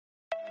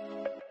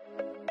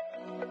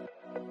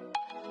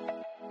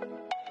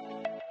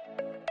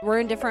We're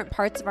in different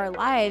parts of our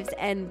lives,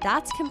 and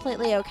that's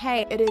completely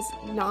okay. It is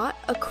not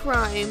a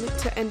crime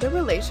to end a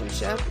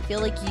relationship. I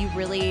feel like you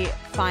really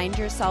find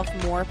yourself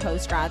more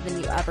post-grad than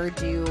you ever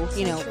do,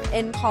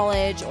 in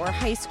college or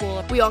high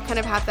school. We all kind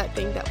of have that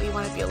thing that we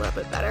want to be a little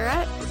bit better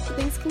at.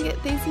 Things can get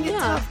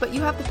tough, but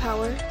you have the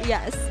power.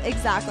 Yes,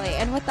 exactly.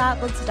 And with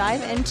that, let's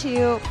dive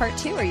into part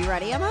 2. Are you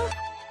ready, Emma?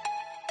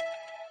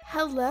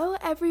 Hello,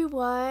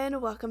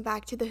 everyone. Welcome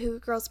back to the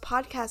Hygge Girls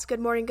podcast. Good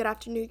morning, good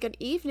afternoon, good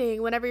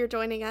evening. Whenever you're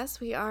joining us,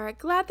 we are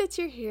glad that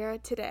you're here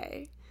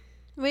today.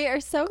 We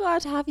are so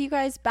glad to have you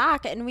guys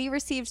back, and we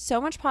received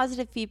so much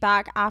positive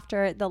feedback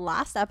after the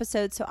last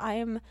episode, so I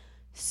am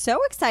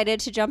so excited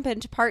to jump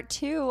into part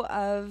 2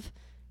 of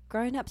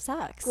Growing Up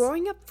Sucks.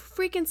 Growing up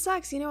freaking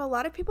sucks. A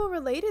lot of people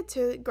related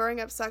to Growing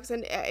Up Sucks,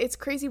 and it's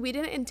crazy. We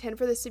didn't intend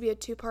for this to be a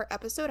 2-part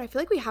episode. I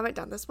feel like we haven't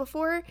done this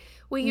before.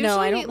 We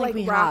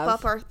usually wrap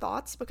up our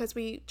thoughts because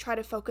we try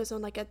to focus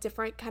on like a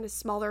different kind of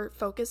smaller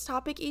focus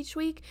topic each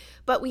week.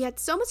 But we had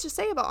so much to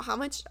say about how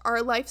much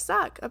our life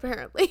suck,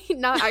 apparently.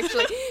 Not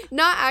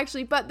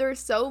actually, but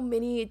there's so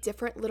many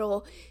different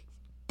little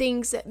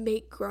things that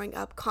make growing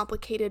up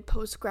complicated,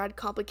 post-grad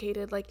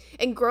complicated,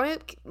 and growing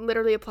up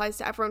literally applies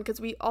to everyone because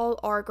we all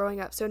are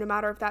growing up. So no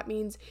matter if that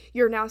means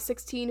you're now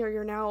 16 or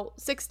you're now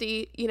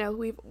 60,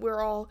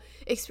 we're all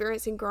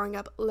experiencing growing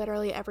up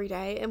literally every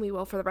day, and we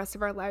will for the rest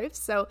of our lives.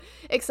 So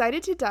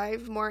excited to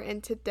dive more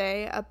in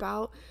today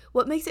about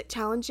what makes it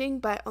challenging,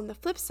 but on the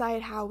flip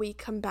side, how we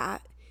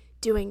combat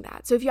doing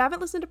that. So if you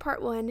haven't listened to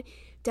part 1,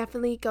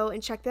 definitely go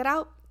and check that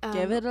out.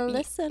 Give it a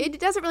listen. It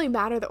doesn't really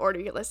matter the order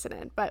you listen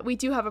in, but we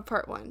do have a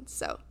part 1,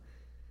 so.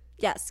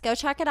 Yes, go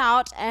check it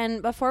out.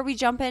 And before we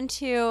jump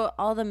into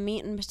all the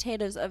meat and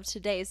potatoes of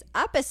today's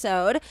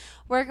episode,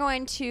 we're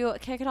going to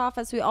kick it off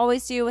as we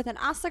always do with an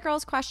Ask the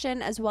Girls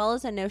question as well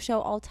as a no-show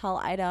all-tell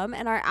item.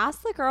 And our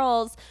Ask the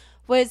Girls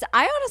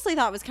I honestly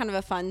thought was kind of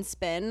a fun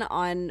spin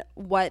on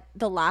what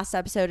the last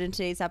episode in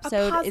today's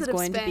episode is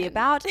going to be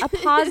about. A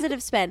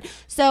positive spin.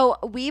 So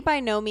we by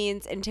no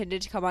means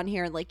intended to come on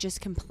here and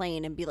just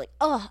complain and be like,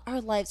 oh,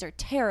 our lives are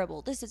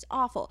terrible. This is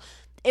awful.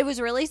 It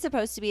was really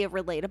supposed to be a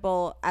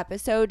relatable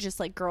episode, just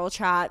like girl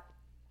chat.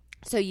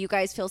 So you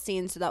guys feel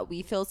seen so that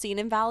we feel seen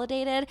and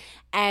validated.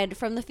 And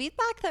from the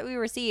feedback that we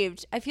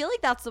received, I feel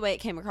like that's the way it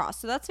came across.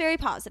 So that's very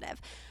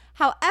positive.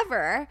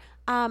 However,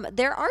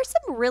 there are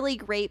some really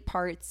great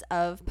parts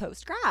of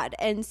post-grad.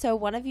 And so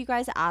one of you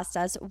guys asked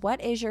us, what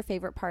is your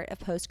favorite part of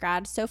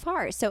post-grad so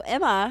far? So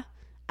Emma,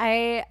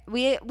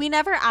 we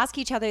never ask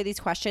each other these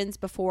questions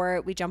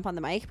before we jump on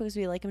the mic because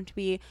we like them to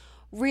be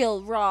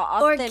real, raw,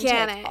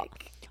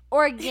 authentic.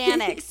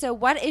 Organic. So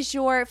what is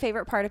your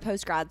favorite part of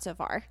post-grad so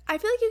far? I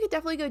feel like you could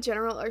definitely go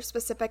general or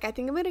specific. I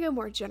think I'm going to go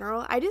more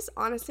general. I just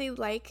honestly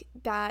like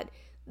that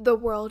the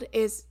world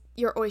is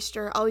your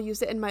oyster. I'll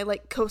use it in my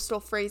coastal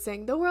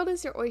phrasing. The world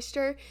is your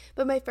oyster.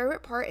 But my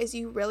favorite part is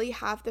you really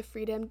have the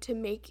freedom to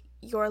make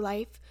your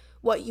life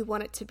what you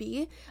want it to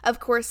be. Of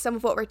course, some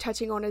of what we're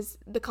touching on is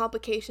the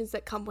complications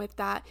that come with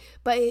that,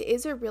 but it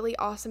is a really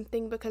awesome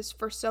thing because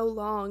for so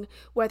long,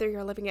 whether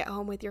you're living at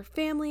home with your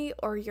family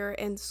or you're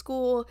in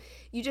school,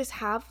 you just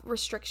have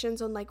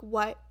restrictions on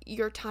what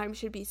your time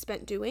should be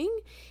spent doing.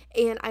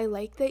 And I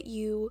like that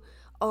you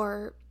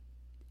are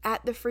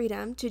at the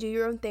freedom to do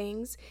your own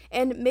things,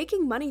 and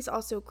making money is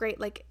also great.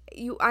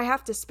 I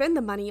have to spend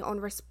the money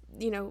on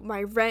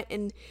my rent,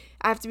 and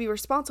I have to be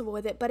responsible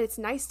with it, but it's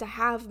nice to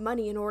have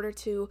money in order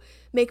to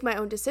make my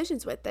own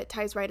decisions with. That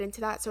ties right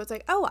into that. So it's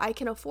I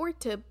can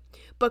afford to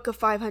book a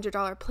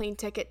 $500 plane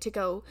ticket to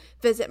go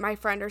visit my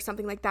friend or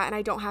something like that, and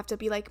I don't have to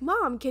be like,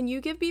 Mom, can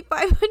you give me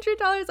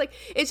 $500?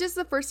 It's just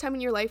the first time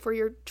in your life where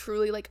you're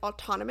truly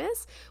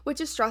autonomous, which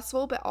is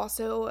stressful, but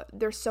also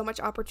there's so much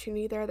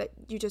opportunity there that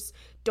you just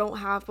don't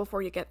have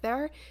before you get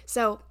there.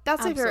 So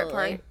that's my favorite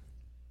part.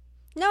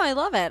 No, I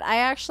love it.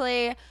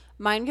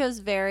 Mine goes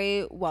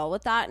very well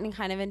with that and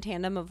kind of in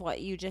tandem of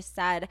what you just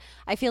said.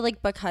 I feel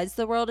like because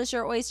the world is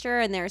your oyster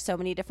and there are so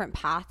many different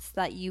paths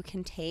that you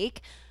can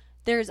take,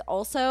 there's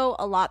also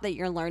a lot that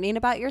you're learning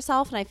about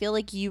yourself. And I feel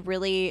like you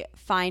really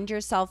find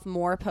yourself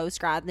more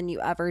post-grad than you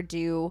ever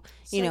do,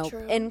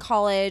 True. In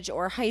college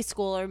or high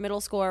school or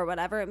middle school or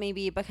whatever it may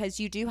be, because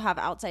you do have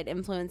outside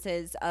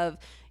influences of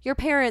your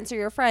parents or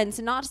your friends.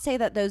 And not to say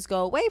that those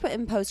go away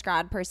in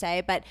post-grad per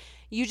se, but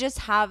you just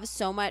have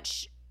so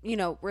much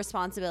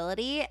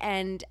responsibility,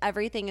 and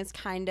everything is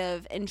kind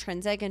of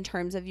intrinsic in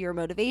terms of your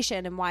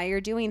motivation and why you're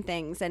doing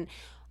things. And,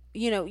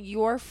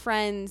 your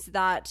friends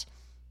that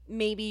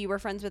maybe you were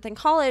friends with in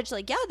college,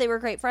 they were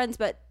great friends,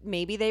 but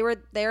maybe they were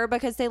there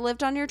because they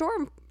lived on your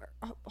dorm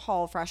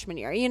hall freshman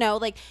year,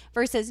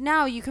 versus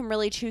now you can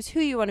really choose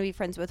who you want to be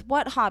friends with,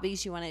 what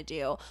hobbies you want to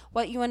do,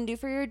 what you want to do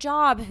for your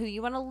job, who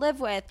you want to live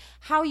with,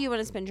 how you want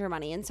to spend your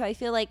money. And so I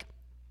feel like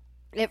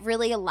it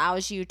really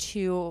allows you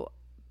to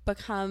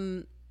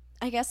become,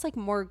 I guess,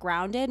 more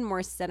grounded,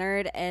 more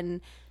centered, and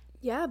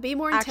be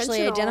more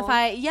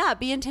intentional.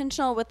 Be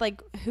intentional with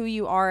who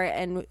you are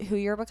and who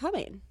you're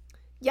becoming.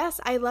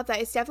 Yes, I love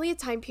that. It's definitely a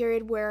time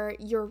period where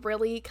you're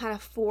really kind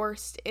of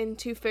forced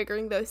into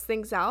figuring those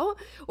things out,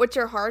 which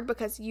are hard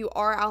because you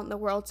are out in the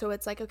world. So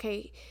it's like,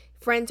 okay,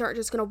 friends aren't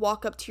just going to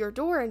walk up to your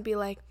door and be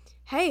like,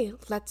 hey,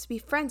 let's be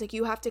friends. Like,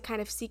 you have to kind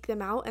of seek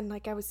them out. And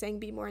like I was saying,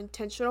 be more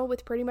intentional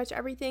with pretty much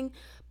everything.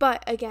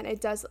 But again,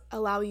 it does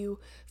allow you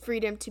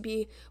freedom to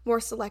be more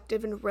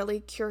selective and really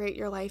curate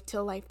your life to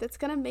a life that's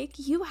going to make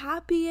you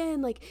happy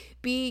and like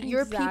be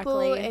your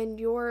people and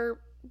your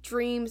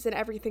dreams and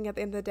everything at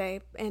the end of the day,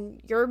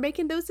 and you're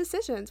making those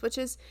decisions, which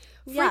is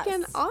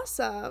freaking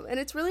awesome, and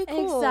it's really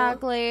cool.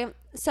 Exactly.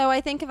 So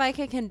I think if I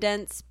could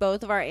condense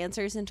both of our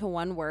answers into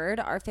one word,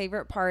 our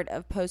favorite part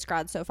of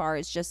post-grad so far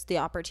is just the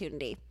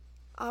opportunity.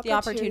 The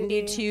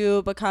opportunity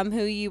to become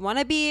who you want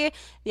to be,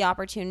 the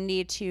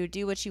opportunity to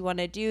do what you want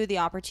to do, the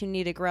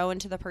opportunity to grow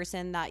into the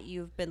person that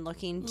you've been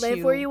looking to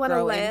live where you want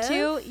to live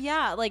into.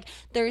 Yeah, like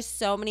there's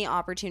so many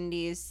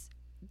opportunities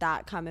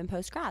that come in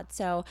post-grad.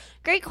 So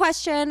great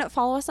question.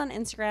 Follow us on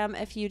Instagram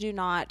if you do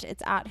not.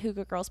 It's at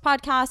Hygge Girls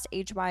Podcast,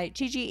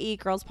 HYGGE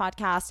Girls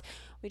Podcast.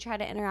 We try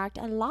to interact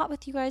a lot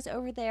with you guys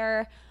over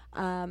there.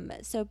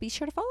 So be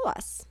sure to follow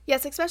us.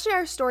 Yes, especially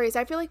our stories.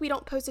 I feel like we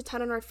don't post a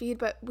ton on our feed,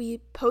 but we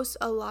post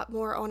a lot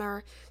more on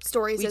our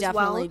stories as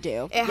well. We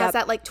definitely do. It has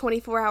that like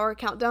 24-hour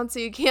countdown, so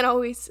you can't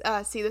always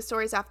see the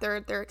stories after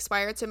they're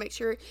expired. So make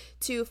sure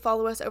to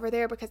follow us over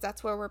there because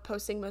that's where we're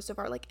posting most of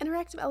our like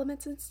interactive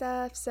elements and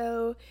stuff.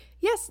 So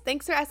yes,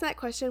 thanks for asking that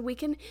question. We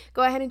can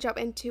go ahead and jump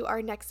into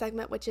our next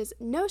segment, which is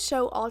No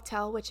Show All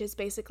Tell, which is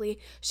basically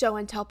show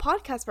and tell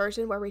podcast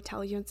version where we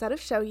tell you instead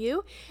of show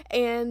you.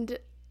 And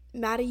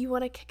Maddie, you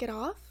want to kick it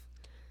off?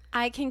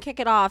 I can kick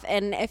it off.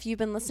 And if you've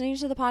been listening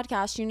to the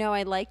podcast, you know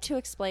I like to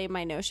explain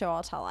my no show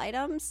all tell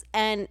items.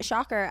 And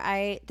shocker,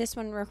 this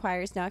one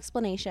requires no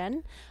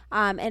explanation.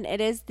 And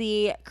it is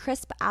the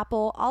crisp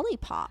apple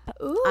Olipop.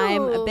 Ooh.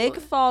 I'm a big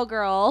fall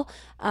girl.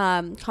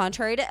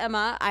 Contrary to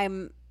Emma,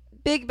 I'm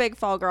big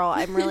fall girl.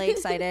 I'm really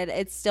excited.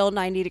 It's still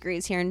 90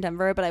 degrees here in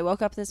Denver, but I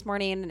woke up this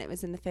morning and it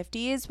was in the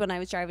 50s when I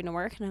was driving to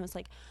work, and I was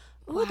like,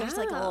 oh, there's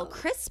like a little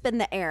crisp in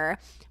the air.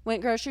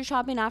 Went grocery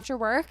shopping after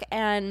work,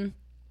 and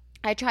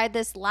I tried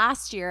this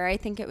last year. I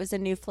think it was a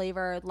new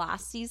flavor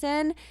last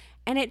season,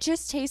 and it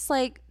just tastes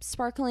like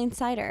sparkling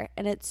cider,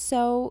 and it's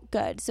so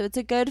good. So it's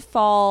a good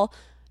fall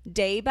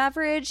day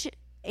beverage,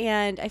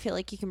 and I feel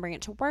like you can bring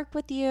it to work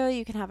with you.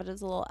 You can have it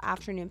as a little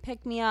afternoon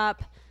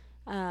pick-me-up.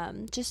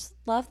 Just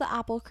love the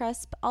apple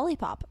crisp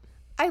Olipop.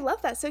 I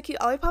love that. So cute.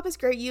 Olipop is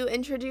great. You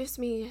introduced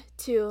me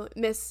to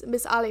Miss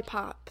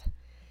Olipop.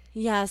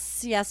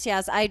 Yes.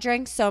 I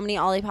drank so many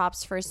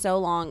Olipops for so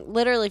long,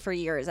 literally for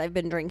years. I've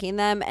been drinking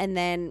them, and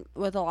then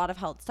with a lot of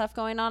health stuff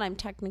going on, I'm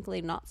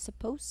technically not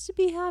supposed to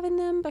be having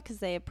them because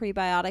they have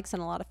prebiotics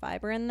and a lot of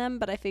fiber in them,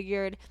 but I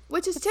figured,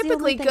 which is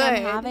typically good.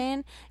 I'm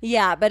having.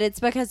 Yeah, but it's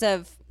because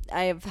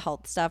I have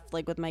health stuff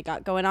like with my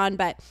gut going on,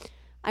 but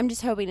I'm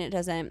just hoping it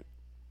doesn't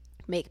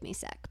make me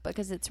sick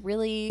because it's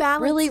really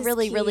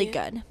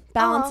good.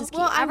 Balance is key.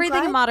 Well,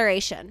 everything in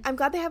moderation. I'm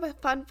glad they have a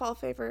fun fall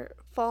flavor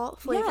for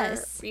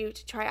you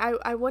to try.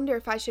 I wonder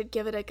if I should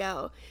give it a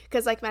go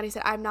because like Maddie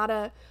said, I'm not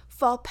a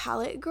fall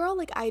palette girl.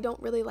 Like I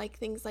don't really like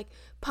things like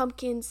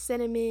pumpkin,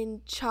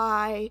 cinnamon,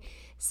 chai,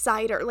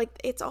 cider. Like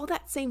it's all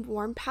that same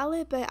warm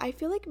palette, but I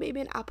feel like maybe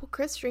an apple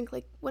crisp drink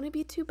like wouldn't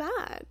be too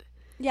bad.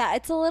 Yeah,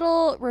 it's a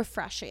little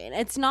refreshing.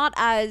 It's not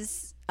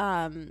as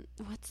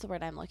what's the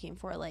word I'm looking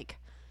for? Like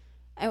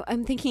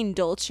I'm thinking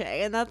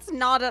dolce, and that's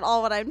not at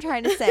all what I'm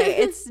trying to say.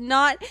 It's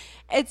not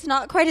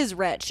quite as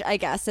rich, I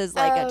guess, as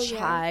like a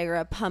chai or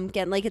a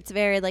pumpkin. Like it's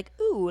very like,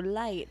 ooh,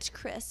 light,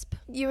 crisp.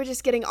 You were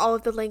just getting all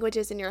of the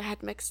languages in your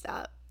head mixed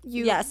up.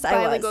 Yes,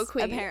 bilingual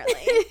queen. Apparently.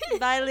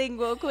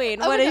 Bilingual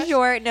queen. What is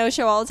your no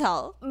show all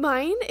tell?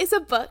 Mine is a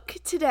book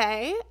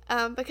today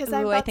because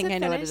I think I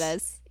know what it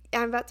is.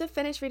 I'm about to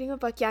finish reading a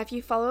book. Yeah, if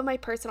you follow my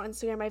personal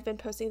Instagram, I've been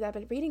posting that I've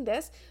been reading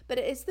this, but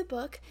it is the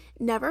book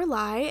Never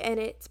Lie, and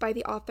it's by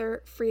the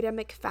author Frida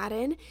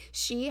McFadden.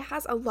 She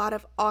has a lot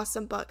of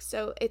awesome books.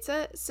 So it's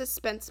a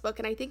suspense book,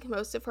 and I think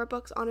most of her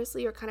books,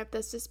 honestly, are kind of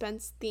the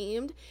suspense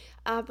themed.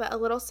 But a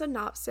little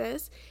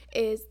synopsis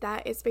is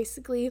that it's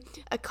basically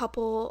a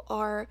couple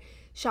are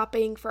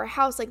shopping for a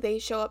house. Like they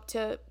show up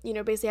to,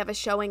 basically have a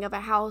showing of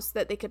a house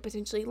that they could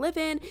potentially live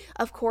in.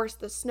 Of course,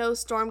 the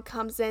snowstorm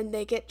comes in,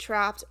 they get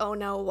trapped. Oh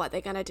no, what are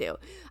they gonna do?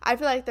 I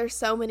feel like there's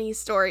so many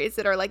stories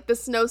that are like the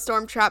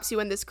snowstorm traps you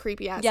in this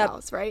creepy ass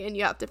house, right? And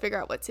you have to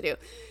figure out what to do.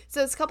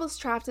 So this couple's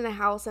trapped in a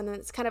house, and then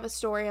it's kind of a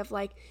story of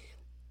like,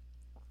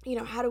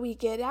 how do we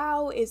get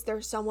out? Is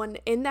there someone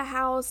in the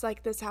house?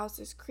 Like this house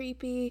is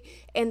creepy,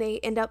 and they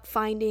end up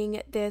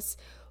finding this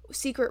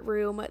secret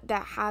room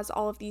that has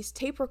all of these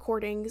tape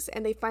recordings,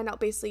 and they find out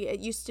basically it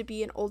used to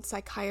be an old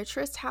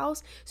psychiatrist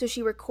house, so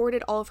she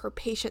recorded all of her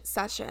patient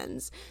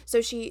sessions.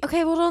 So she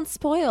don't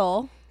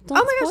spoil. Oh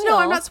my gosh, no,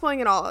 I'm not spoiling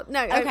it all.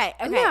 No. Okay.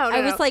 No,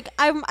 I was like,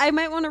 I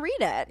might want to read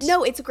it.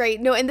 No, it's great.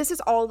 No, and this is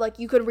all like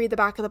you could read the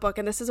back of the book,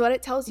 and this is what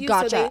it tells you.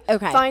 Gotcha. So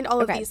they find all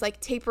of these like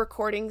tape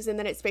recordings, and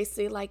then it's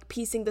basically like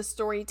piecing the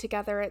story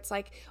together. It's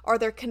like, are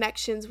there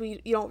connections you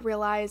don't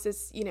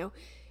realize?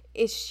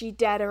 is she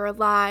dead or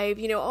alive?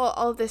 You know,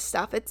 all this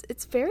stuff.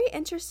 It's very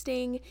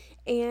interesting.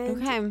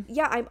 And Okay.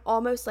 yeah, I'm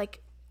almost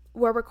like,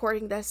 we're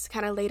recording this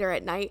kind of later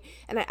at night,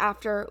 and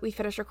after we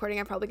finish recording,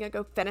 I'm probably gonna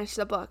go finish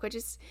the book, which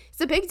is,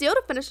 it's a big deal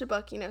to finish a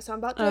book, you know. So I'm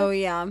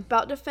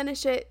about to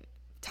finish it,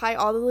 tie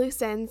all the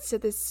loose ends to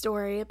this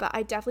story. But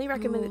I definitely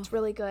recommend It's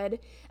really good.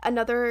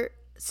 Another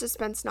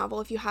suspense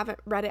novel, if you haven't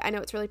read it, I know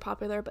it's really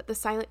popular, but The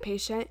Silent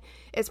Patient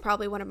is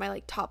probably one of my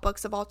like top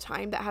books of all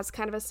time that has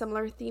kind of a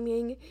similar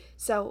theming.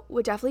 So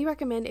would definitely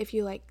recommend if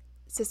you like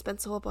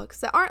suspenseful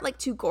books that aren't like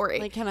too gory,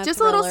 Like kind of just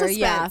thriller, a little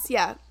suspense.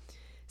 Yeah.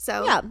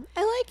 So yeah,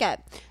 I like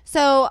it.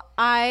 So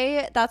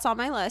that's on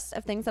my list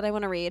of things that I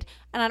want to read.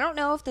 And I don't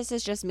know if this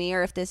is just me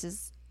or if this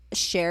is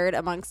shared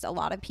amongst a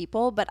lot of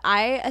people, but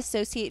I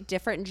associate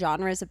different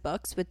genres of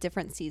books with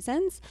different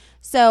seasons.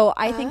 So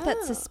I think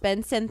that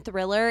suspense and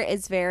thriller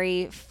is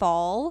very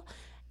fall,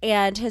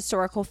 and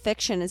historical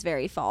fiction is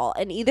very fall.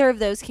 And either of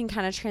those can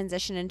kind of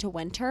transition into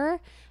winter.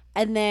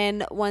 And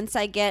then once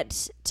I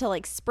get to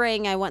like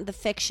spring, I want the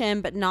fiction,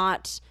 but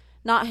not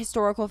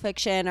historical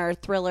fiction or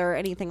thriller or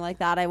anything like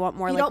that. I want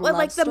more you like don't want love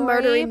like the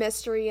story. murdery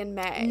mystery in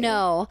May.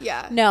 No.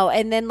 Yeah. No.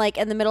 And then like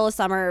in the middle of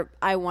summer,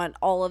 I want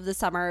all of the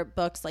summer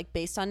books like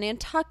based on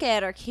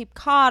Nantucket or Cape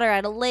Cod or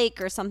at a lake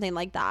or something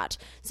like that.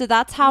 So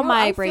that's how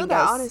my brain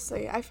goes.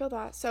 Honestly, I feel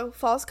that. So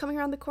fall's coming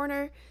around the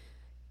corner.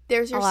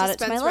 There's your I'll add it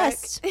to suspense my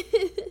list.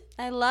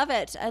 I love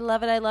it. I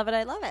love it. I love it.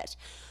 I love it.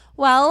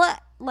 Well,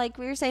 like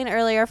we were saying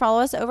earlier, follow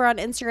us over on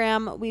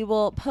Instagram. We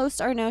will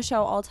post our no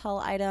show all tell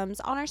items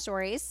on our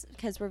stories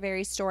because we're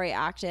very story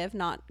active,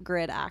 not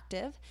grid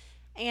active.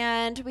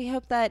 And we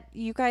hope that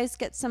you guys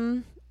get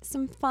some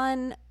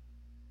fun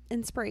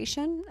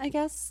inspiration, I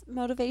guess,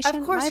 motivation.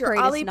 Of course, my your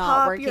brain is not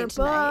Olipop, working your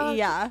tonight. book,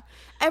 Yeah.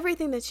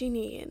 everything that you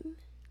need.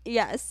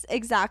 Yes,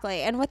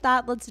 exactly. And with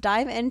that, let's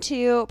dive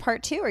into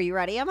part 2. Are you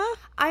ready, Emma?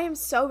 I am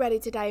so ready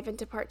to dive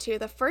into part 2.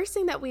 The first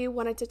thing that we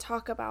wanted to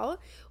talk about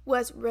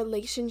was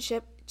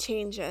relationship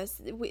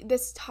changes.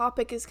 This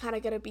topic is kind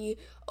of going to be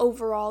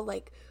overall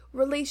like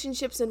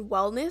relationships and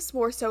wellness,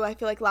 more so. I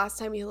feel like last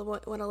time we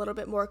went a little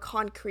bit more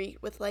concrete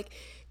with like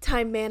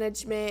time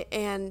management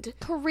and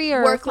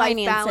career, work-life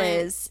finances.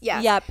 balance.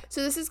 Yeah. Yep.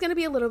 So this is going to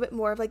be a little bit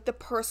more of like the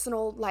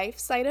personal life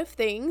side of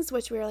things,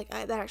 which we were like,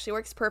 that actually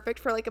works perfect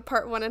for like a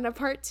part 1 and a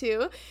part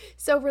 2.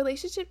 So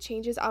relationship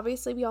changes.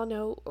 Obviously, we all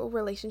know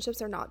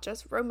relationships are not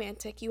just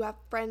romantic. You have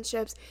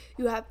friendships,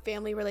 you have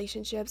family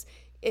relationships,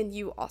 and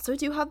you also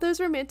do have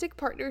those romantic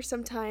partners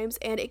sometimes.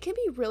 And it can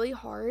be really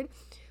hard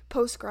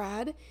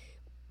post-grad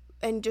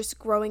and just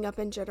growing up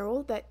in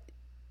general, that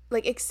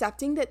like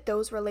accepting that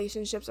those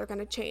relationships are going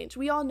to change.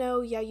 We all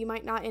know, yeah, you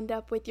might not end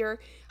up with your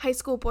high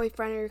school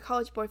boyfriend or your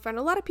college boyfriend.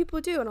 A lot of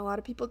people do and a lot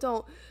of people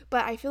don't.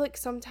 But I feel like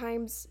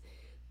sometimes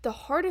the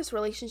hardest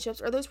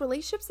relationships are those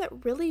relationships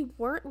that really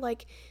weren't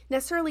like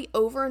necessarily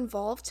over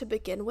involved to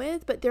begin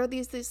with, but they're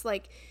these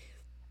like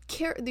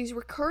these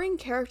recurring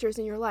characters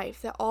in your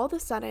life that all of a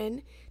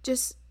sudden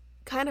just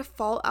kind of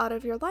fall out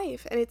of your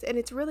life. And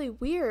it's really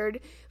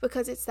weird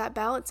because it's that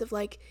balance of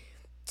like,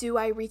 do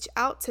I reach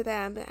out to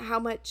them? How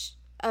much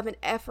of an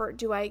effort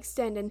do I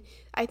extend? And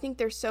I think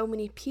there's so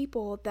many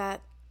people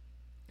that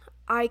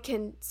I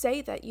can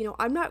say that, you know,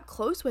 I'm not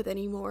close with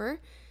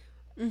anymore.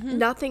 Mm-hmm.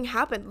 Nothing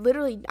happened.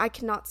 Literally, I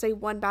cannot say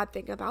one bad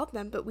thing about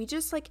them, but we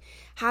just like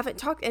haven't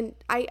talked. And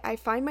I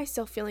find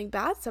myself feeling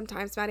bad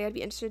sometimes. Maddie, I'd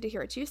be interested to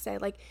hear what you say.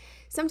 Like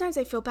sometimes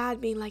I feel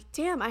bad being like,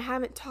 damn, I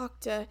haven't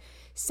talked to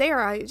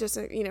Sarah, just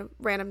a, you know,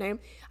 random name.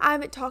 I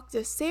haven't talked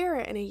to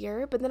Sarah in a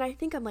year, but then I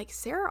think I'm like,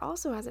 Sarah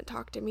also hasn't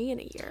talked to me in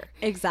a year.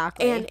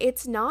 Exactly. And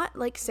it's not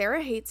like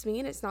Sarah hates me,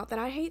 and it's not that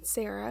I hate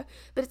Sarah,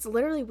 but it's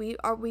literally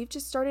we've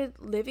just started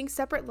living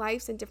separate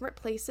lives in different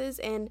places,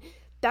 and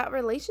that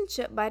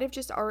relationship might have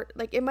just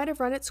it might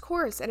have run its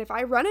course. And if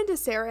I run into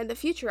Sarah in the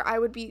future, I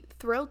would be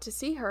thrilled to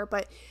see her,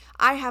 but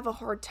I have a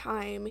hard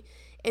time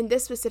in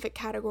this specific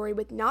category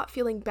with not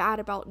feeling bad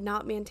about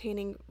not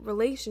maintaining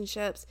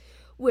relationships,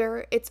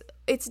 where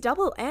it's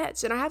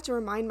double-edged. And I have to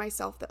remind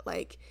myself that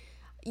like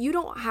you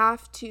don't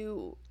have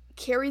to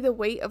carry the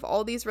weight of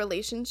all these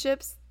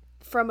relationships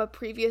from a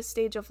previous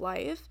stage of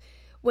life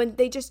when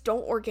they just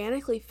don't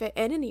organically fit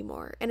in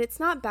anymore. And it's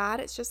not bad,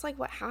 it's just like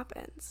what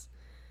happens.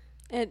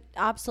 It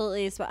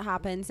absolutely is what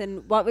happens.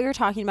 And what we were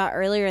talking about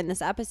earlier in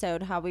this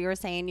episode, how we were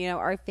saying, you know,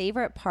 our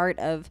favorite part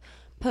of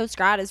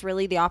post-grad is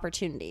really the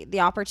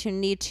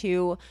opportunity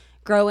to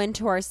grow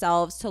into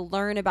ourselves, to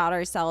learn about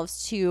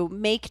ourselves, to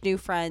make new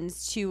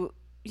friends, to,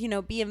 you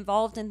know, be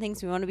involved in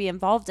things we want to be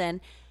involved in.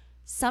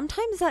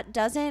 Sometimes that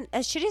doesn't,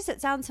 as shitty as it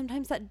sounds,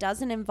 sometimes that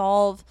doesn't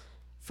involve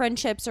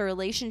friendships or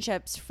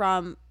relationships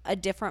from a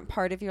different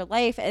part of your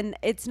life. And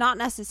it's not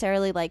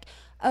necessarily like,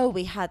 oh,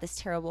 we had this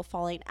terrible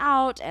falling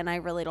out and I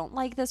really don't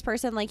like this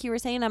person. Like you were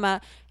saying,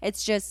 Emma,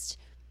 it's just,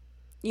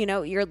 you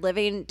know, you're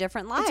living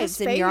different lives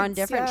and you're on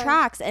different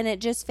tracks, and it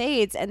just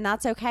fades, and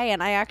that's okay.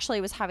 And I actually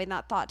was having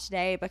that thought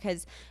today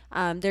because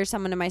there's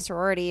someone in my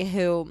sorority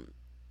who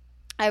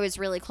I was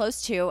really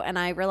close to, and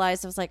I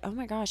realized I was like, oh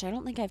my gosh, I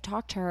don't think I've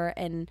talked to her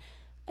in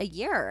a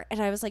year.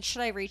 And I was like,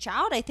 should I reach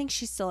out? I think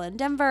she's still in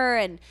Denver,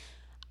 and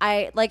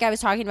like I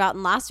was talking about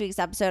in last week's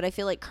episode, I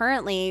feel like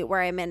currently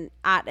where I'm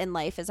at in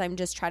life is I'm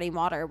just treading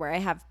water, where I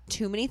have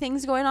too many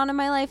things going on in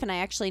my life and I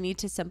actually need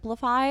to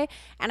simplify.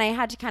 And I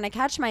had to kind of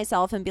catch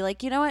myself and be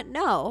like, you know what?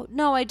 No,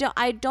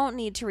 I don't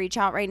need to reach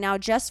out right now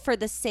just for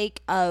the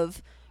sake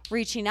of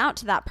reaching out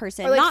to that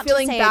person. Or like not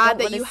feeling to say bad I don't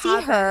that want you to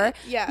see her. haven't.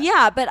 Yeah.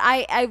 Yeah, but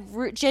I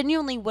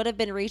genuinely would have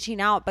been reaching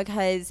out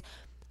because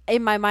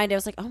in my mind I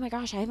was like, oh my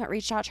gosh, I haven't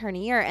reached out to her in a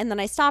year. And then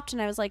I stopped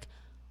and I was like,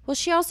 well,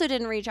 she also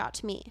didn't reach out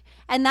to me.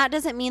 And that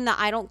doesn't mean that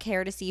I don't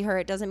care to see her.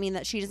 It doesn't mean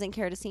that she doesn't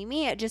care to see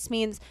me. It just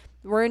means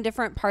we're in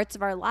different parts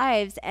of our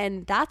lives,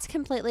 and that's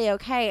completely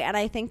okay. And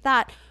I think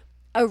that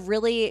a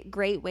really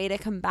great way to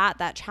combat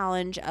that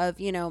challenge of,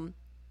 you know,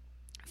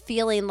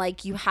 feeling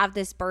like you have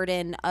this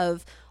burden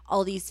of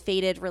all these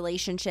faded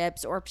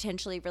relationships or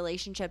potentially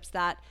relationships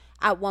that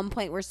at one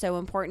point were so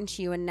important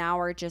to you and now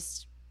are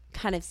just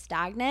kind of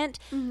stagnant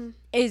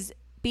is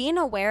being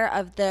aware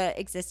of the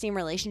existing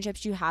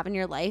relationships you have in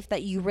your life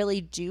that you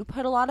really do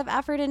put a lot of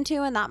effort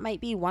into. And that might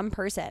be one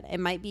person. It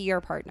might be your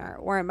partner,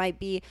 or it might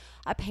be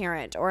a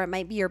parent, or it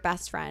might be your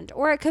best friend,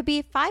 or it could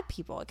be 5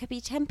 people. It could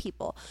be 10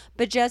 people,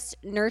 but just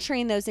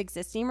nurturing those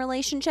existing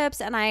relationships.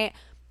 And I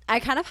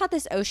kind of had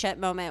this oh shit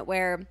moment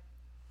where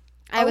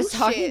I was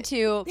talking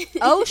to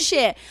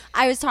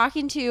I was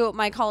talking to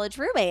my college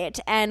roommate,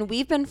 and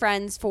we've been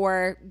friends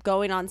for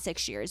going on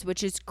 6 years,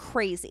 which is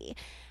crazy.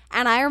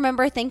 And I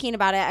remember thinking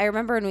about it. I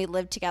remember when we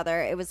lived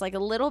together, it was like a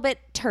little bit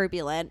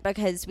turbulent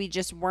because we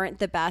just weren't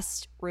the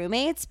best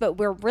roommates, but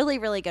we're really,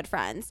 really good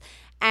friends.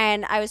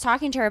 And I was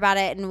talking to her about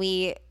it, and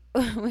we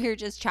were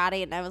just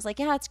chatting, and I was like,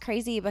 yeah, it's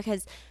crazy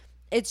because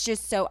it's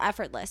just so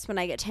effortless when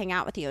I get to hang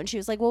out with you. And she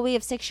was like, well, we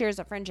have 6 years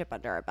of friendship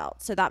under our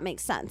belt, so that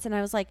makes sense. And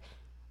I was like,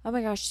 oh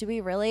my gosh, do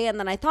we really? And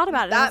then I thought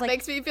about it. And I was like,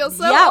 makes me feel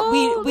so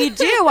old. we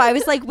do. I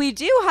was like, we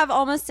do have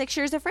almost 6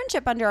 years of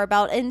friendship under our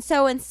belt. And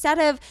so instead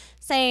of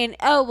saying,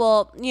 oh,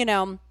 well, you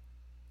know,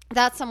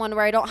 that's someone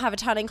where I don't have a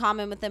ton in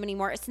common with them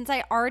anymore, since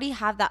I already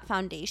have that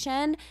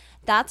foundation,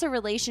 that's a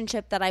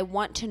relationship that I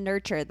want to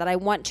nurture, that I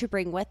want to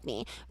bring with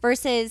me.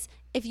 Versus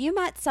if you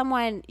met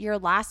someone your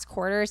last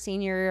quarter,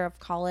 senior year of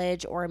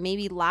college, or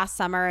maybe last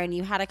summer, and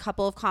you had a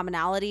couple of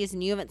commonalities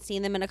and you haven't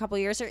seen them in a couple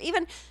of years, or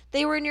even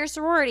they were in your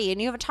sorority and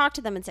you haven't talked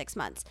to them in 6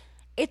 months,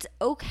 it's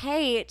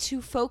okay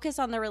to focus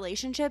on the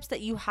relationships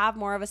that you have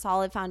more of a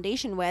solid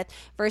foundation with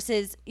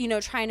versus, you know,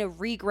 trying to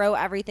regrow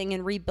everything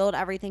and rebuild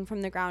everything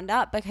from the ground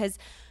up, because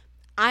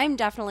I'm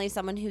definitely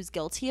someone who's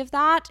guilty of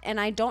that. And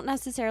I don't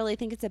necessarily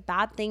think it's a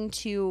bad thing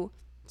to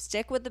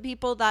stick with the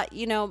people that,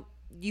 you know,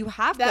 you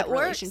have that good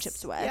works.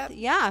 Relationships with. Yep.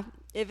 Yeah.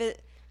 If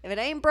it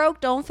ain't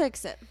broke, don't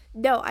fix it.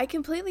 No, I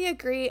completely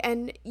agree.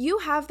 And you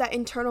have that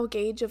internal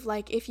gauge of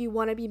like, if you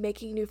want to be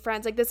making new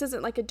friends, like this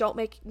isn't like a don't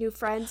make new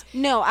friends.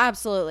 No,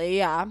 absolutely.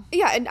 Yeah.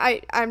 Yeah. And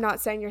I'm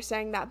not saying you're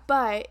saying that,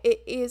 but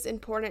it is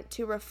important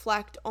to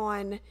reflect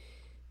on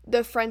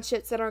the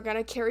friendships that are going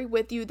to carry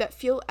with you that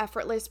feel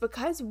effortless,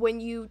 because when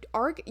you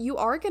are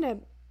going to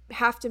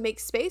have to make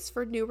space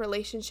for new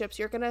relationships.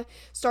 You're going to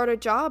start a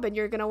job and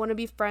you're going to want to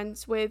be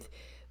friends with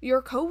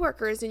your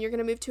coworkers, and you're going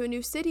to move to a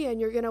new city and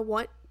you're going to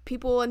want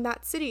people in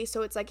that city.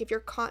 So it's like if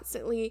you're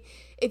constantly,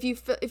 if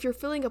you're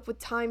filling up with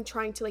time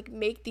trying to like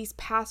make these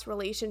past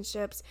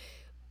relationships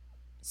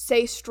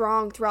stay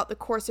strong throughout the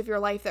course of your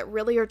life that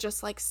really are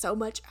just like so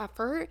much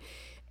effort,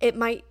 it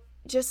might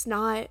just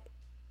not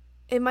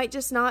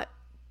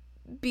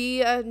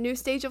be a new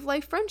stage of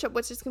life friendship,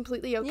 which is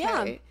completely okay.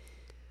 Yeah.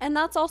 And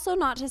that's also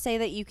not to say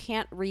that you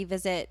can't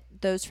revisit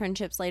those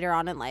friendships later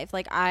on in life.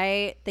 Like,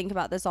 I think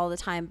about this all the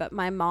time, but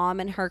my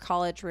mom and her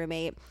college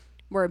roommate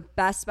were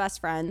best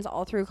friends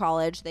all through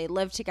college. They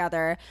lived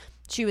together.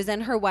 She was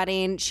in her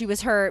wedding. She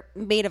was her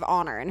maid of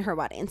honor in her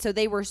wedding. So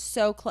they were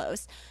so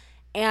close.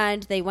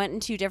 And they went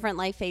into different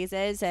life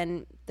phases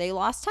and they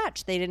lost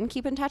touch. They didn't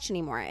keep in touch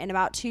anymore. And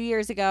about 2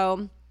 years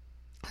ago,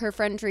 her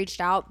friend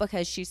reached out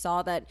because she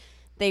saw that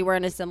they were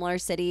in a similar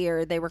city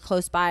or they were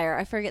close by, or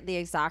I forget the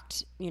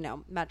exact,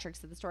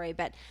 metrics of the story,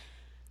 but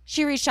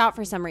she reached out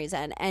for some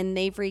reason and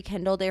they've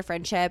rekindled their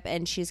friendship,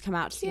 and she's come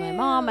out to see my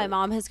mom. My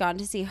mom has gone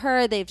to see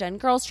her. They've done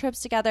girls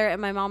trips together,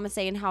 and my mom was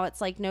saying how it's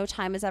like no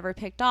time has ever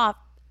picked off,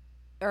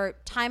 or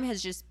time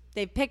has just,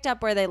 they've picked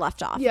up where they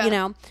left off,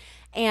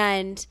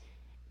 and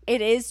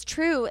it is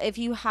true. If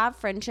you have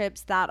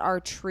friendships that are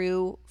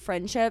true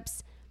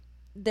friendships,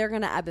 they're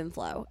going to ebb and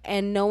flow,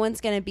 and no one's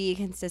going to be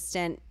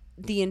consistent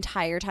the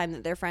entire time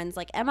that they're friends.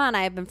 Like Emma and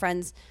I have been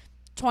friends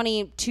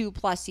 22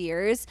 plus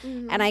years,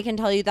 and I can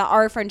tell you that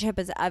our friendship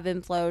has ebbed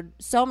and flowed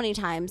so many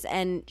times,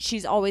 and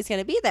she's always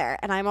going to be there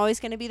and I'm always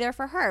going to be there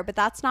for her. But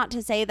that's not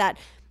to say that,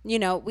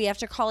 we have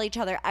to call each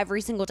other every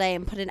single day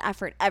and put in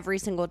effort every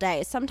single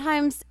day.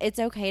 Sometimes it's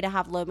okay to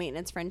have low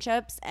maintenance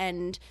friendships,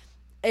 and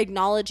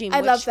acknowledging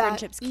which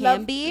friendships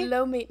can be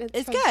low maintenance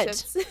is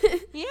friendships.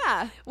 Good.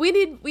 Yeah. We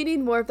need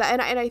more of that.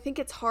 And I think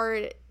it's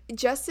hard,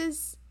 just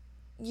as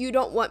you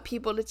don't want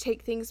people to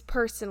take things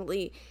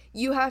personally,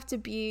 you have to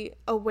be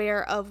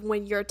aware of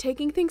when you're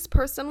taking things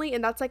personally,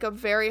 and that's like a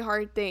very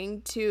hard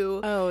thing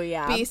to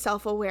be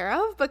self-aware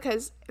of,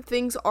 because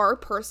things are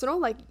personal.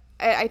 Like,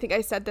 I think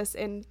I said this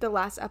in the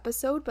last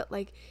episode, but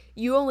like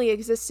you only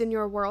exist in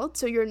your world,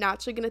 so you're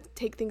naturally going to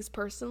take things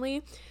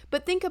personally.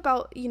 But think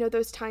about, you know,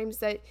 those times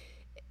that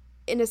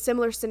in a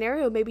similar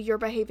scenario, maybe you're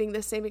behaving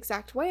the same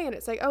exact way, and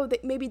it's like, oh,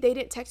 maybe they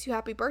didn't text you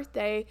happy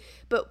birthday,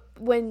 but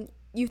when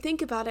you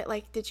think about it,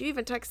 like, did you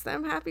even text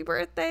them happy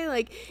birthday?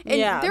 Like, and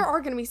there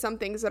are going to be some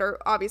things that are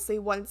obviously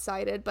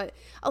one-sided, but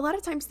a lot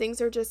of times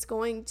things are just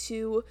going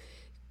to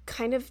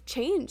kind of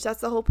change.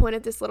 That's the whole point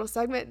of this little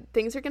segment.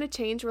 Things are going to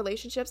change,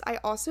 relationships. I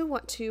also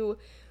want to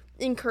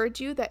encourage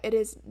you that it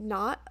is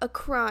not a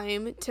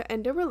crime to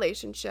end a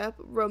relationship,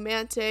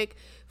 romantic,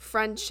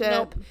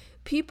 friendship. Nope.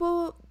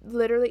 People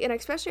literally, and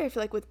especially I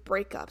feel like with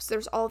breakups,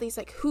 there's all these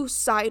like, whose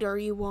side are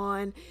you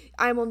on?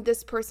 I'm on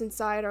this person's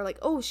side, or like,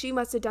 oh, she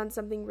must have done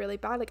something really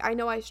bad. Like, I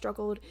know I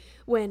struggled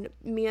when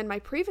me and my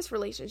previous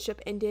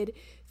relationship ended,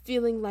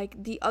 feeling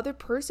like the other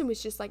person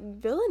was just like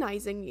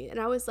villainizing me, and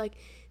I was like,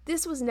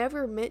 this was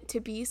never meant to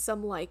be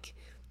some like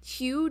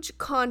huge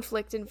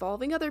conflict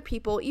involving other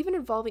people, even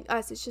involving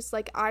us. It's just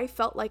like I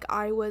felt like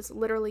I was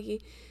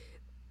literally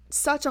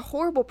such a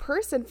horrible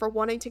person for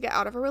wanting to get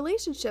out of a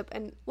relationship,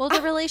 and well,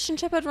 the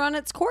relationship had run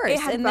its course,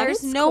 and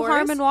there's no course,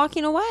 harm in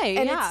walking away,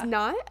 and it's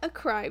not a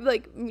crime.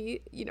 Like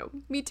me, you know,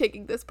 me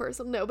taking this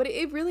personal, no, but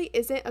it really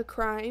isn't a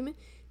crime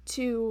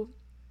to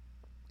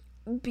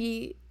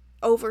be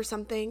over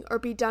something or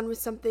be done with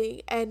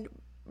something and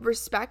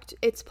respect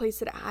its place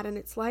that it had in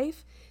its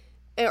life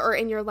or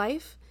in your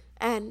life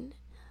and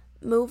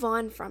move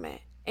on from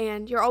it.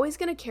 And you're always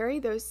going to carry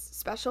those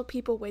special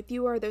people with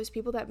you, or those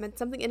people that meant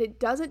something, and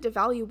it doesn't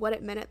devalue what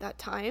it meant at that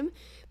time,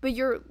 but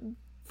you're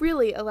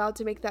really allowed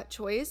to make that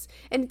choice.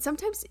 And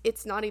sometimes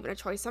it's not even a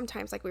choice.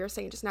 Sometimes, like we were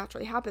saying, just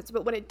naturally happens.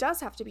 But when it does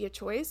have to be a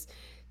choice,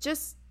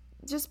 just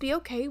be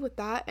okay with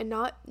that and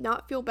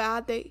not feel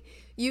bad that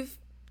you've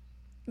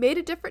made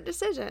a different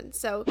decision.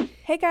 So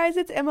hey guys,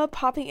 it's Emma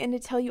popping in to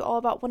tell you all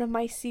about one of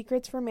my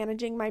secrets for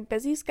managing my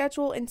busy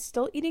schedule and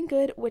still eating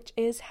good, which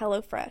is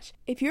HelloFresh.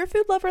 If you're a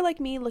food lover like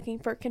me looking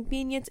for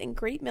convenience and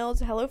great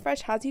meals,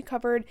 HelloFresh has you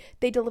covered.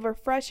 They deliver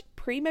fresh,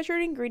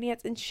 pre-measured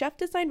ingredients and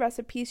chef-designed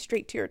recipes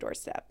straight to your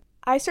doorstep.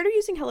 I started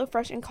using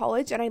HelloFresh in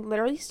college, and I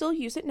literally still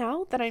use it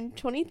now that I'm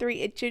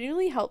 23. It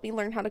genuinely helped me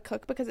learn how to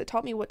cook because it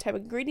taught me what type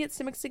of ingredients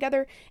to mix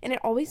together, and it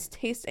always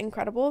tastes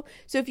incredible.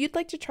 So if you'd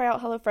like to try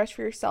out HelloFresh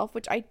for yourself,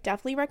 which I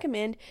definitely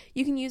recommend,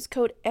 you can use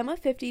code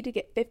EMMA50 to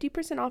get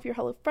 50% off your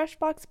HelloFresh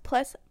box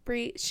plus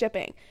free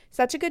shipping.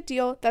 Such a good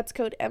deal. That's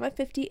code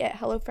EMMA50 at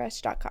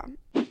HelloFresh.com.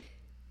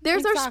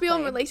 There's our spiel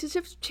on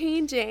relationships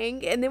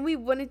changing, and then we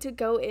wanted to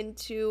go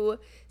into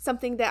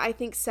something that I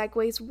think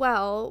segues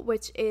well,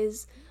 which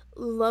is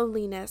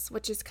loneliness,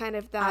 which is kind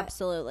of that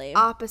absolutely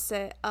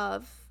opposite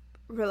of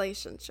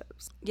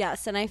relationships.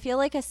 Yes, and I feel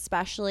like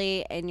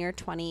especially in your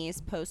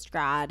 20s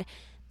post-grad,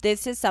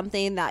 this is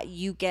something that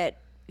you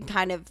get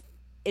kind of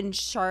in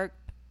sharp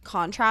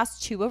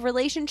contrast to a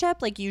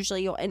relationship. Like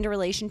usually you'll end a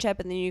relationship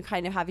and then you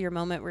kind of have your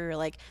moment where you're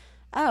like,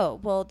 oh,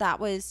 well, that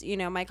was, you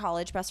know, my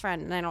college best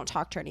friend and I don't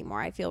talk to her anymore.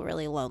 I feel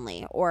really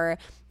lonely. Or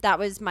that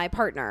was my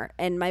partner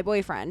and my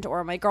boyfriend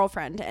or my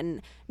girlfriend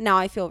and now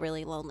I feel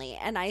really lonely.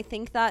 And I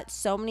think that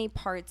so many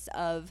parts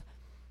of,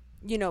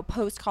 you know,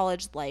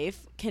 post-college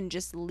life can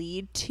just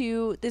lead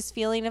to this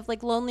feeling of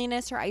like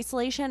loneliness or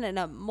isolation in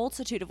a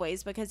multitude of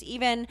ways, because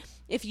even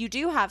if you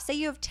do have, say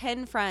you have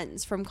 10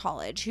 friends from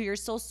college who you're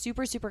still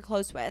super, super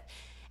close with,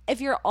 if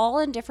you're all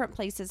in different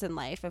places in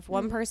life, if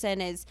one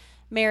person is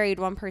married,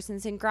 one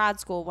person's in grad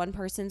school, one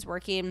person's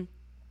working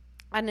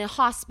in a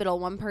hospital,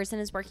 one person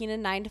is working a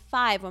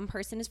 9-to-5, one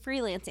person is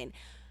freelancing,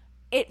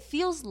 it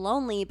feels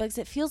lonely because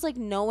it feels like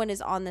no one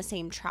is on the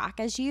same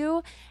track as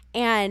you.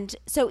 And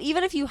so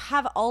even if you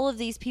have all of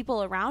these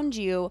people around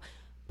you,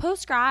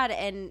 post-grad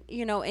and,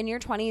 you know, in your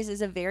 20s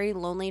is a very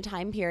lonely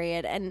time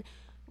period. And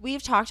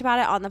we've talked about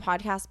it on the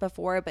podcast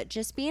before, but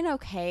just being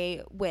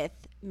okay with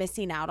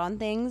missing out on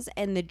things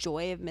and the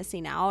joy of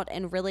missing out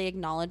and really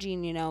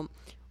acknowledging, you know,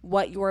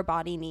 what your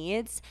body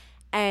needs.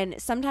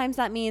 And sometimes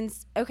that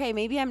means, okay,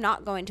 maybe I'm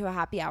not going to a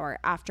happy hour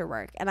after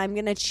work and I'm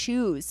going to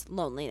choose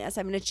loneliness.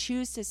 I'm going to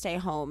choose to stay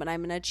home and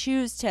I'm going to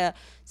choose to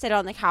sit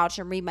on the couch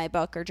and read my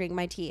book or drink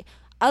my tea.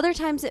 Other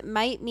times it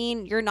might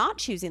mean you're not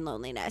choosing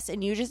loneliness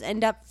and you just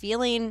end up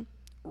feeling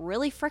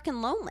really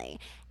freaking lonely.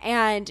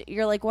 And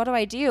you're like, what do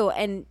I do?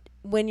 And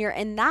when you're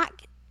in that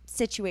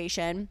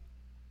situation,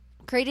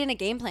 creating a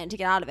game plan to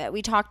get out of it.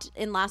 We talked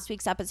in last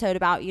week's episode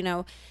about, you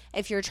know,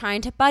 if you're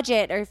trying to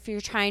budget or if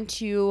you're trying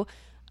to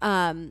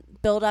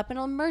build up an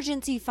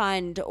emergency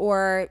fund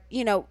or,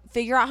 you know,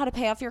 figure out how to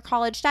pay off your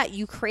college debt,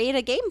 you create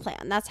a game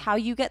plan. That's how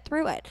you get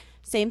through it.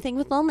 Same thing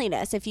with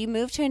loneliness. If you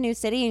move to a new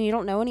city and you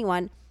don't know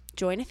anyone,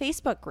 join a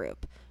Facebook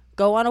group,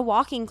 go on a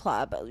walking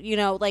club, you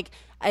know, like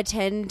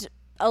attend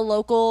a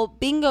local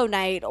bingo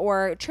night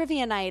or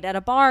trivia night at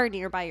a bar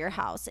nearby your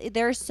house.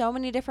 There are so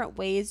many different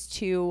ways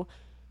to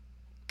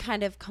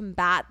kind of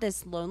combat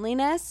this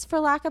loneliness, for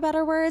lack of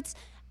better words.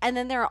 And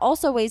then there are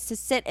also ways to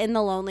sit in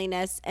the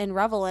loneliness and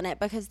revel in it,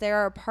 because there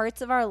are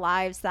parts of our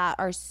lives that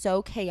are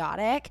so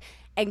chaotic,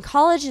 and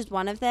college is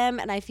one of them.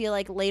 And I feel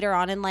like later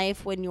on in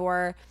life, when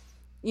you're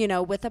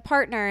with a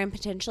partner and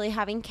potentially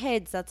having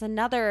kids, that's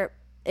another,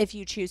 if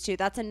you choose to,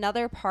 that's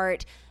another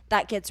part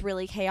that gets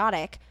really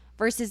chaotic,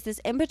 versus this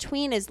in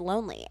between is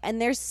lonely.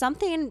 And there's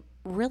something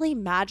really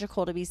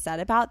magical to be said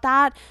about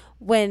that.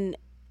 When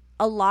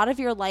a lot of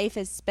your life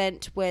is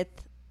spent with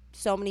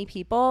so many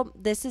people,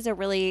 this is a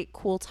really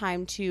cool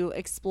time to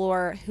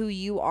explore who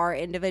you are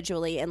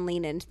individually and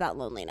lean into that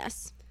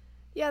loneliness.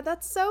 Yeah,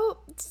 that's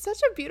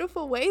such a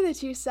beautiful way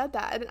that you said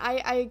that. And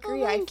I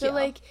agree. I feel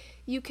like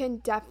you can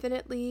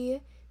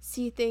definitely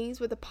see things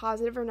with a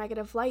positive or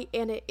negative light,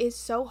 and it is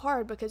so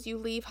hard because you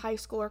leave high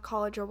school or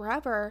college or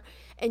wherever,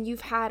 and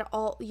you've had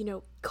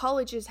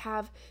colleges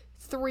have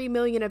 3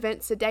 million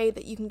events a day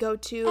that you can go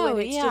to, and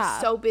it's just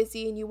so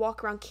busy, and you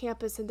walk around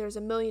campus and there's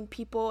a million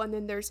people, and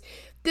then there's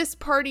this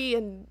party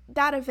and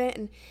that event,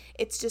 and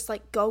it's just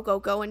like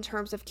go in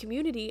terms of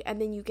community. And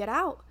then you get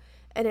out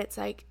and it's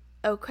like,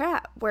 oh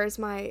crap, where's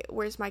my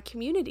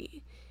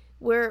community?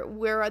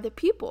 Where are the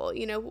people?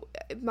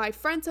 My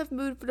friends have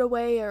moved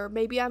away, or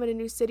maybe I'm in a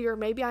new city, or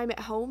maybe I'm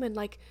at home, and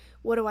like,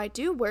 what do I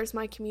do? Where's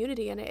my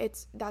community? And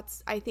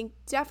that's I think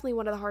definitely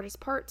one of the hardest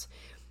parts.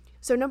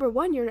 So number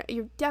one, you're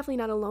definitely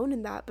not alone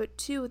in that, but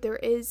two, there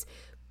is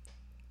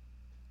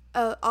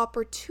a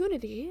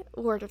opportunity,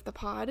 word of the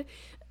pod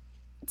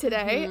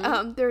today,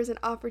 there's an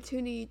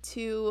opportunity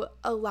to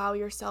allow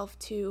yourself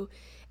to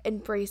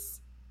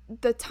embrace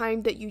the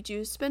time that you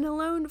do spend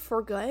alone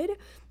for good.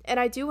 And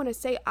I do want to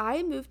say,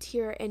 I moved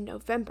here in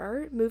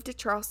November, moved to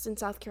Charleston,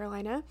 South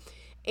Carolina,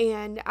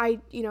 and my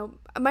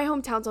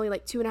hometown's only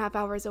like 2.5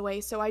 hours away,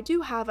 so I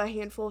do have a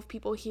handful of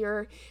people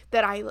here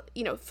that I,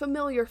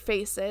 familiar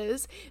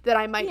faces that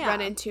I might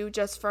run into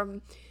just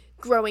from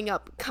growing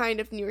up kind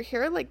of near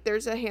here. Like,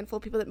 there's a handful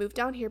of people that moved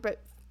down here,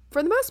 but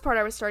for the most part,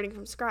 I was starting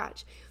from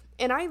scratch.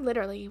 And I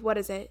literally, what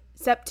is it?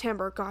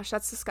 September. Gosh,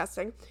 that's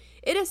disgusting.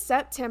 It is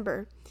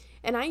September,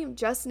 and I am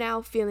just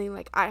now feeling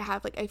like I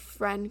have like a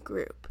friend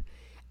group.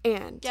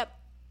 And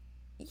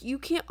you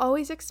can't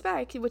always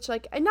expect, which,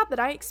 like, not that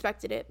I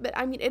expected it, but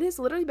I mean, it has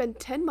literally been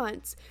 10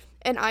 months,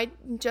 and I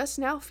just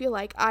now feel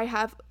like I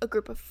have a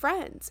group of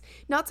friends.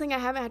 Not saying I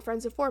haven't had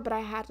friends before, but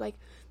I had like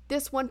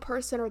this one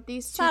person or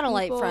these two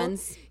satellite people.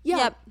 Friends. Yeah.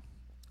 Yep.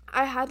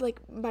 I had like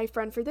my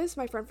friend for this,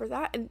 my friend for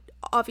that, and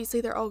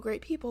obviously they're all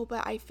great people,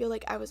 but I feel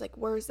like I was like,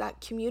 where's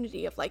that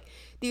community of like,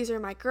 these are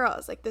my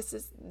girls, like, this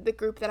is the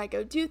group that I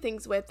go do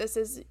things with, this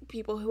is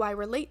people who I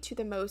relate to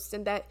the most,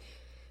 and that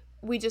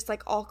we just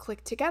like all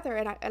click together.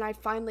 And I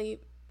finally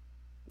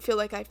feel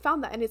like I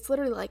found that, and it's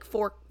literally like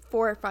four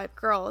or five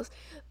girls,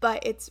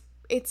 but it's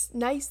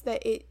nice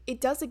that it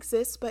does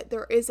exist, but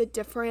there is a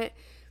different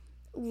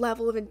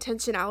level of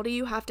intentionality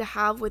you have to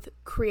have with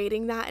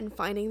creating that and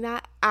finding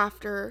that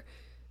after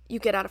you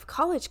get out of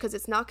college, because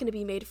it's not going to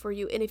be made for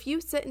you. And if you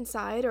sit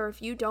inside, or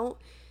if you don't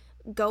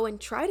go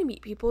and try to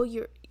meet people,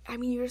 you're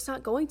just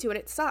not going to, and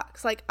it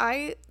sucks. Like,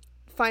 I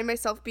find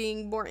myself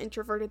being more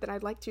introverted than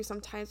I'd like to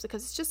sometimes,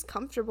 because it's just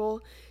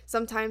comfortable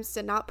sometimes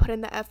to not put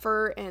in the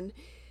effort, and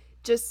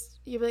just,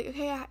 you're like,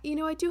 okay,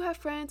 I do have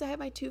friends, I have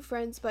my 2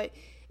 friends, but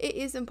it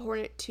is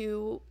important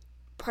to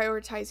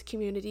prioritize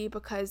community,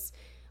 because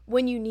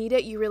when you need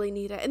it, you really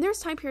need it. And there's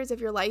time periods of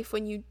your life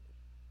when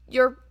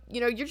you're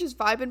just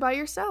vibing by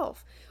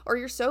yourself, or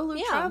you're solo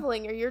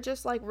traveling, or you're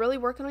just like really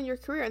working on your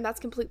career, and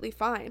that's completely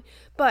fine.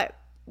 But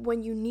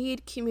when you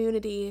need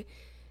community,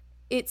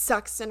 it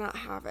sucks to not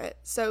have it.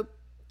 So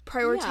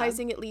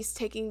prioritizing, at least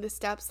taking the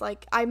steps.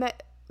 Like, I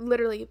met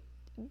literally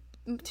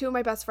 2 of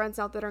my best friends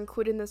now that are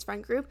included in this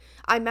friend group.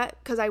 I met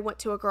because I went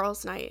to a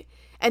girls' night,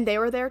 and they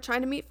were there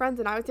trying to meet friends,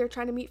 and I was there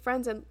trying to meet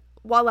friends, and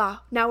voila,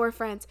 now we're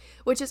friends,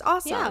 which is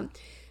awesome.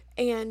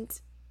 And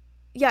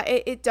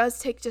it does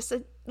take just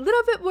a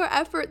little bit more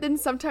effort than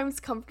sometimes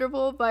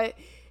comfortable, but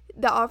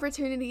the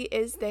opportunity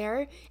is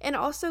there. And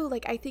also,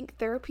 like, I think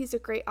therapy is a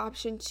great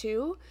option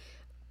too.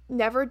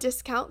 Never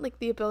discount like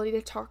the ability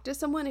to talk to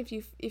someone if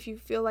you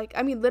feel like,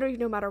 I mean, literally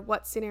no matter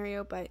what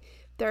scenario, but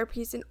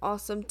therapy is an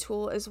awesome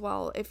tool as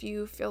well if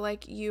you feel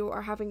like you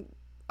are having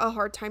a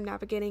hard time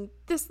navigating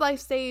this life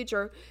stage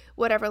or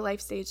whatever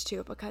life stage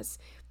too, because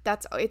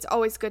it's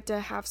always good to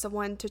have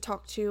someone to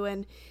talk to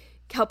and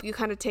help you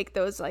kind of take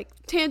those like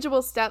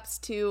tangible steps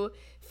to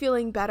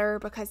feeling better,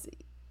 because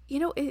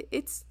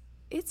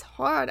it's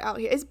hard out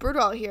here, it's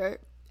brutal out here,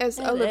 as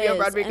Olivia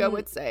Rodrigo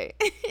would say.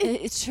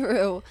 It's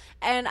true.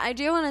 And I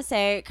do want to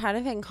say, kind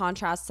of in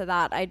contrast to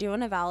that, I do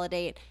want to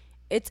validate,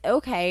 it's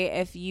okay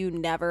if you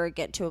never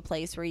get to a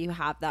place where you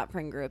have that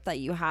friend group that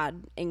you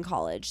had in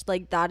college.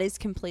 Like, that is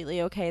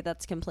completely okay.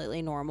 That's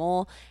completely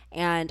normal.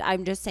 And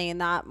I'm just saying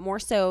that more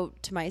so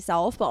to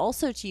myself, but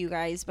also to you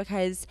guys,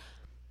 because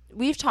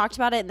we've talked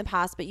about it in the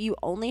past, but you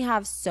only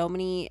have so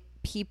many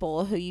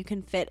people who you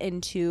can fit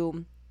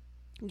into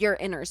your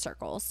inner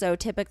circle. So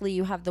typically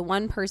you have the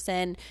one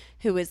person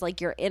who is like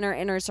your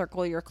inner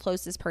circle, your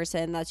closest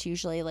person. That's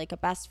usually like a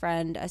best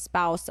friend, a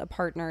spouse, a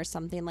partner,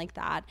 something like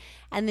that.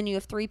 And then you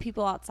have 3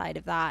 people outside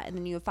of that. And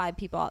then you have 5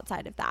 people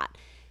outside of that.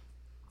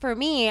 For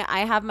me, I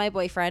have my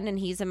boyfriend, and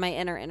he's in my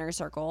inner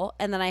circle.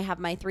 And then I have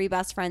my 3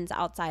 best friends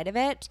outside of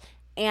it.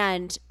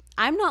 And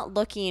I'm not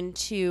looking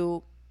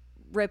to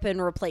rip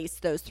and replace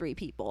those 3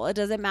 people. It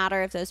doesn't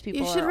matter if those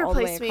people are all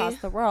the way across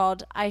the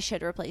world. I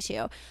should replace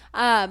you.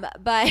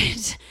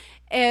 But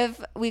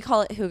if we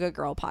call it Hygge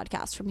Girl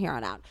Podcast from here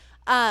on out.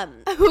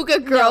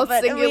 Hygge Girl,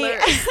 no, singular.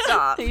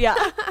 Stop. Yeah.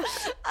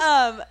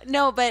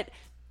 No, but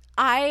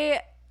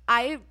I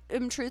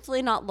am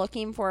truthfully not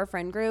looking for a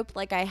friend group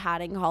like I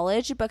had in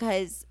college,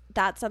 because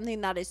that's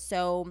something that is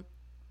so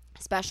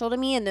special to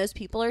me, and those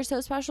people are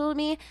so special to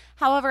me.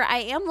 However, I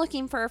am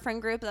looking for a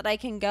friend group that I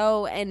can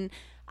go and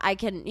I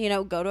can,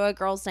 go to a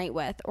girls' night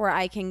with, or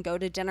I can go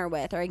to dinner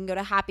with, or I can go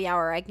to happy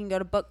hour, or I can go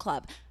to book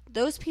club.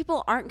 Those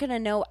people aren't going to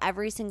know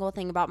every single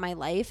thing about my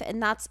life,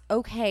 and that's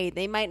okay.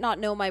 They might not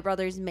know my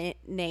brother's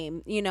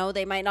name.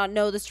 They might not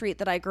know the street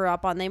that I grew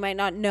up on. They might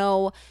not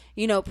know,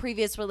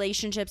 previous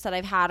relationships that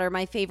I've had or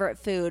my favorite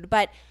food,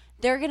 but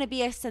they're going to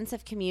be a sense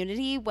of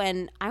community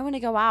when I want to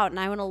go out and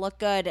I want to look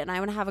good and I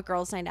want to have a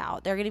girls' night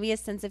out. They're going to be a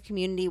sense of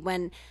community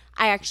when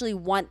I actually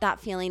want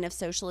that feeling of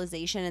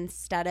socialization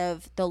instead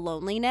of the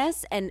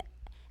loneliness, and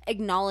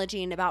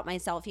acknowledging about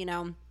myself,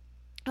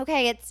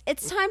 okay,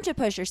 it's time to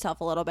push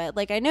yourself a little bit.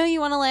 Like, I know you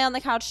want to lay on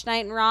the couch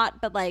tonight and rot,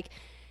 but like,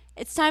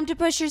 it's time to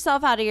push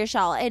yourself out of your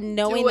shell, and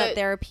knowing that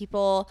there are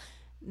people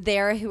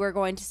there who are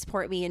going to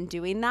support me in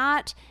doing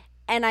that.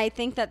 And I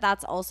think that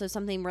that's also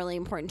something really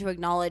important to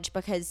acknowledge,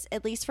 because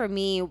at least for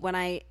me, when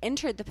I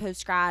entered the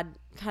post-grad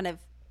kind of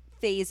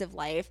phase of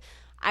life,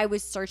 I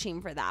was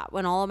searching for that.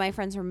 When all of my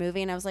friends were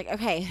moving, I was like,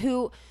 okay,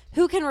 who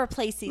can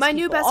replace these people?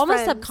 New best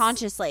almost friends.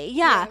 Subconsciously.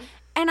 Yeah.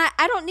 And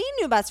I don't need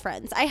new best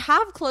friends. I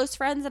have close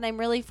friends, and I'm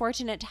really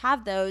fortunate to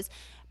have those.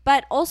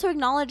 But also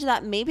acknowledge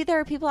that maybe there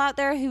are people out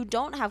there who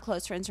don't have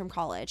close friends from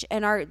college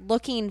and are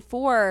looking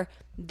for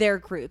their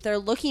group. They're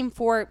looking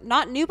for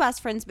not new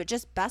best friends, but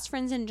just best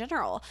friends in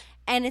general.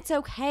 And it's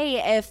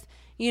okay if,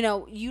 you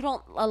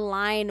don't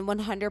align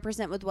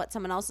 100% with what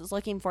someone else is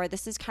looking for.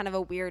 This is kind of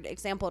a weird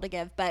example to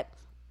give, but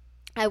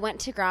I went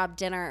to grab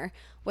dinner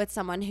with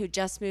someone who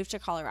just moved to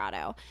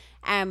Colorado.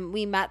 And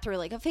we met through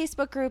like a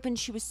Facebook group, and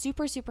she was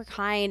super, super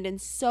kind and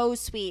so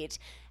sweet.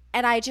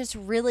 And I just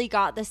really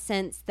got the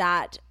sense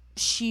that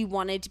she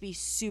wanted to be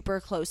super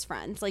close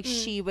friends. Like,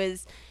 she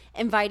was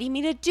inviting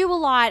me to do a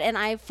lot, and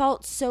I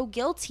felt so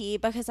guilty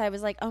because I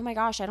was like, oh my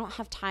gosh, I don't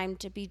have time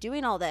to be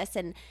doing all this.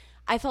 And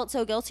I felt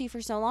so guilty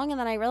for so long, and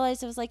then I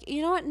realized I was like,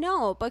 you know what?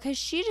 No, because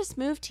she just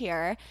moved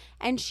here,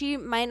 and she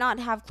might not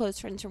have close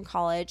friends from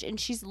college, and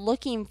she's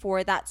looking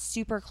for that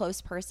super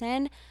close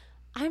person.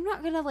 I'm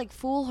not going to like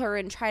fool her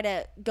and try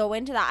to go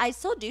into that. I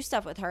still do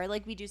stuff with her.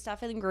 Like, we do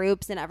stuff in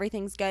groups and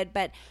everything's good,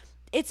 but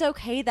it's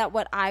okay that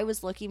what I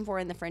was looking for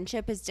in the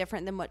friendship is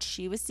different than what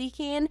she was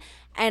seeking.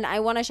 And I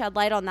want to shed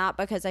light on that,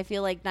 because I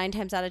feel like 9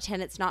 times out of 10,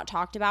 it's not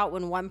talked about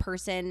when one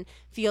person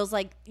feels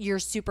like you're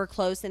super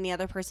close and the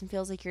other person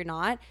feels like you're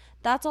not.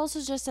 That's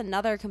also just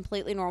another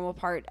completely normal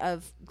part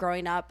of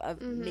growing up,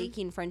 of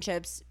making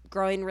friendships,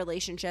 growing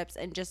relationships,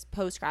 and just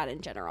post-grad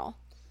in general.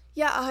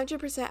 Yeah,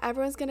 100%.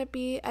 Everyone's going to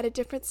be at a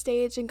different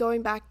stage, and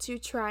going back to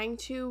trying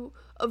to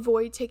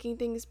avoid taking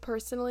things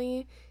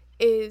personally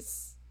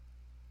is,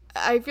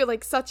 I feel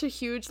like, such a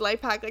huge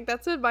life hack. Like,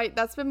 that's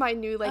been my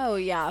new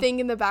thing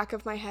in the back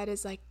of my head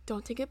is like,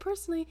 don't take it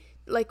personally.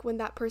 Like, when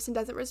that person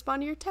doesn't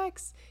respond to your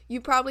texts,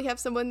 you probably have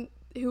someone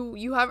who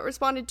you haven't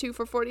responded to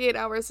for 48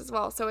 hours as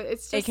well. So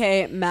it's just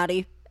AKA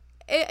Maddie.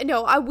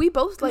 We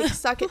both like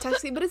suck at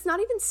texting, but it's not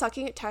even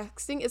sucking at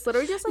texting. It's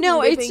literally just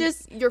like it's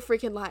just your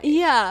freaking life.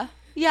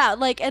 Yeah,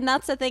 like, and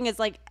that's the thing is,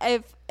 like,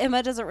 if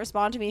Emma doesn't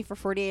respond to me for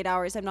 48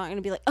 hours, I'm not going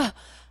to be like, oh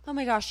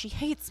my gosh, she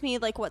hates me,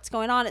 like, what's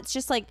going on? It's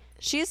just like,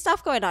 she has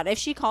stuff going on. If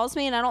she calls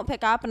me and I don't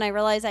pick up and I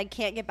realize I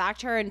can't get back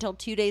to her until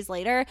 2 days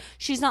later,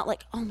 she's not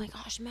like, oh my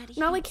gosh, Maddie.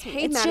 Not like,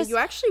 hey, Maddie, you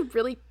actually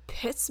really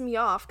piss me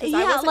off because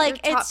I wasn't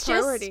like, your top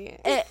priority.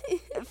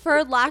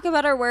 For lack of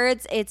better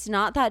words, it's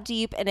not that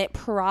deep, and it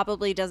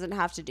probably doesn't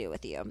have to do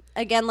with you.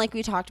 Again, like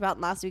we talked about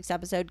in last week's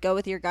episode, go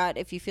with your gut.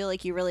 If you feel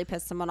like you really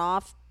pissed someone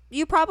off,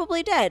 you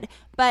probably did.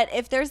 But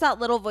if there's that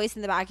little voice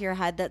in the back of your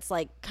head that's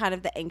like kind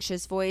of the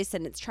anxious voice,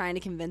 and it's trying to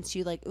convince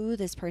you like, ooh,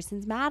 this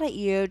person's mad at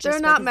you. Just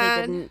they're not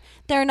mad.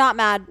 They're not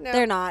mad. No.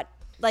 They're not.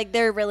 Like,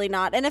 they're really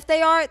not. And if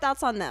they are,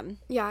 that's on them.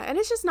 Yeah, and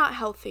it's just not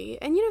healthy.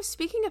 And,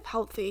 speaking of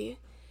healthy,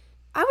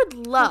 I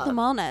would love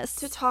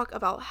to talk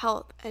about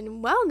health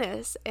and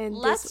wellness. And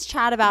let's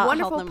chat about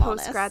wonderful health and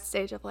wellness. Post-grad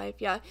stage of life.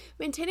 Yeah.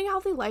 Maintaining a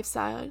healthy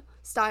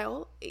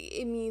lifestyle,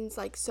 it means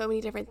like so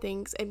many different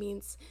things. It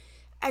means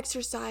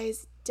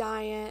exercise,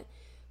 diet,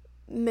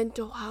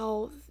 mental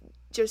health,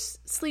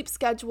 just sleep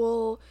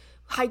schedule,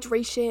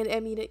 hydration. I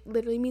mean, it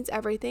literally means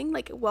everything.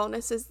 Like,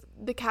 wellness is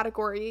the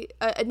category,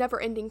 a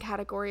never-ending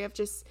category of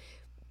just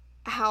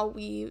how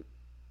we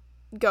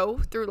go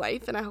through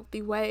life in a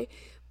healthy way.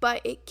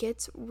 But it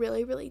gets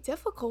really, really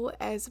difficult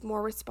as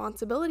more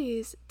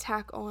responsibilities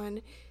tack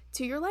on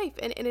to your life.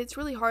 And it's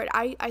really hard.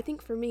 I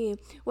think for me,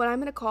 what I'm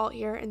going to call it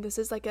here, and this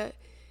is like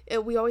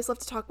we always love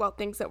to talk about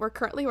things that we're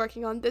currently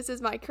working on. This is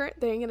my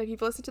current thing, and if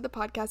you've listened to the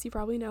podcast, you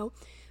probably know.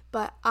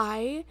 But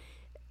I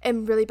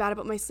am really bad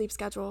about my sleep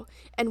schedule.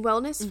 And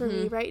wellness for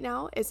me right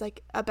now is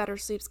like a better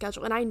sleep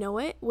schedule. And I know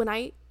it when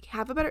I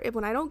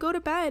don't go to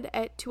bed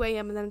at 2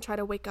 a.m. and then try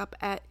to wake up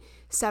at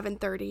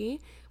 7:30,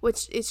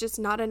 which is just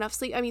not enough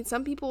sleep. I mean,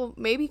 some people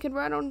maybe can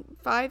run on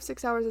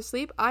 5-6 hours of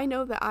sleep. I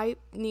know that I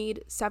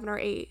need 7 or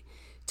 8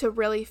 to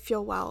really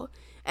feel well.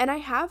 And I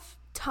have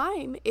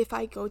time if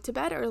I go to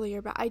bed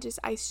earlier, but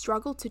I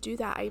struggle to do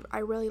that. I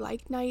really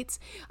like nights.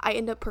 I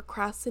end up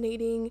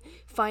procrastinating,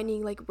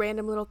 finding like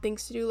random little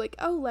things to do, like,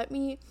 oh, let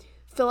me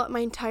fill up my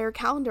entire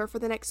calendar for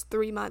the next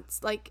 3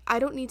 months. Like, I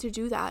don't need to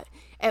do that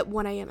at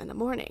 1 a.m. in the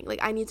morning. Like,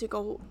 I need to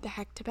go the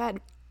heck to bed.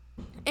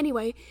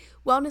 Anyway,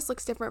 wellness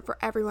looks different for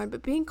everyone,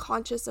 but being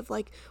conscious of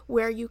like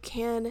where you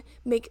can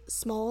make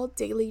small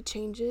daily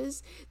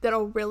changes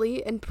that'll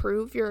really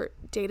improve your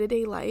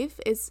day-to-day life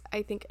is,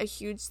 I think, a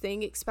huge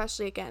thing,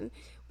 especially again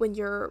when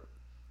you're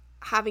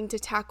having to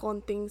tackle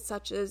on things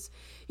such as,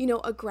 you know,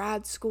 a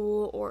grad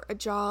school or a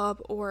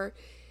job or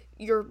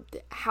your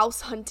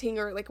house hunting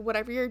or like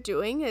whatever you're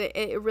doing.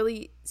 It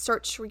really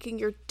starts shrinking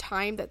your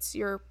time that's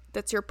your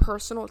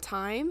personal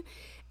time,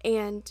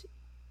 and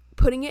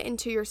putting it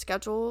into your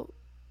schedule,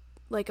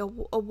 like a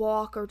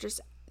walk or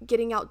just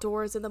getting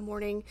outdoors in the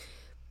morning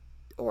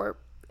or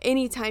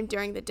anytime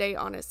during the day,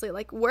 honestly,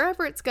 like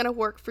wherever it's going to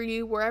work for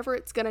you, wherever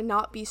it's going to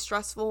not be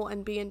stressful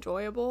and be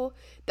enjoyable,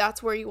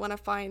 that's where you want to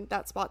find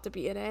that spot to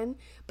be it in.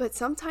 But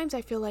sometimes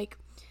I feel like,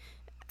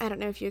 I don't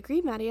know if you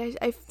agree, Maddie,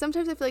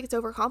 sometimes I feel like it's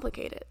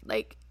overcomplicated.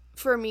 Like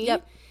for me,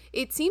 yep.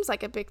 It seems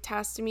like a big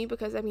task to me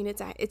because I mean,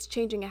 it's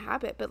changing a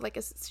habit, but like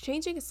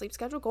changing a sleep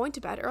schedule, going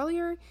to bed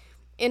earlier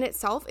in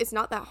itself is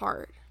not that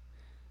hard.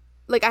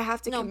 Like I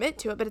have to commit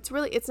to it, but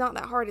it's not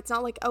that hard. It's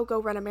not like, oh,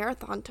 go run a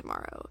marathon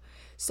tomorrow.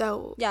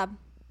 So yeah,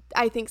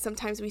 I think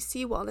sometimes we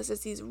see wellness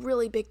as these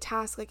really big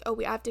tasks, like, oh,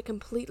 we have to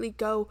completely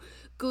go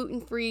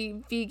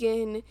gluten-free,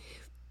 vegan,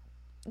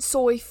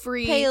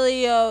 soy-free,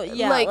 paleo,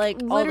 yeah,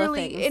 like literally, all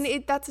the things.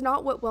 And that's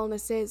not what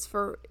wellness is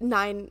for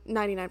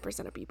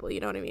 99% of people.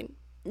 You know what I mean?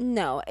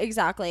 No,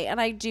 exactly. And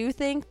I do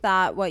think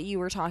that what you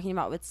were talking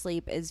about with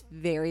sleep is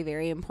very,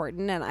 very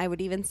important. And I would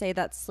even say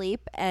that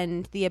sleep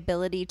and the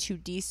ability to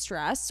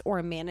de-stress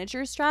or manage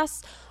your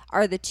stress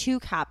are the two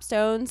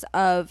capstones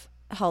of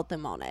health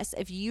and wellness.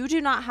 If you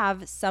do not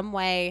have some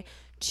way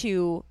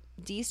to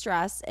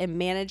de-stress and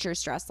manage your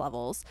stress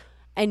levels,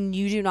 and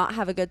you do not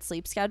have a good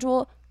sleep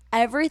schedule,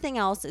 everything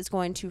else is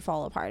going to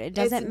fall apart. It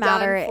doesn't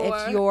matter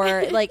if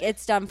you're like,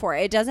 it's done for.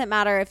 It doesn't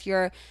matter if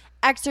you're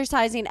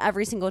exercising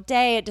every single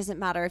day. It doesn't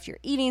matter if you're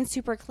eating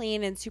super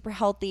clean and super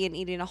healthy and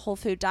eating a whole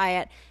food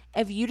diet.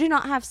 If you do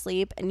not have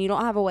sleep and you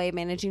don't have a way of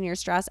managing your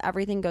stress,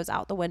 everything goes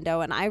out the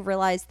window. And I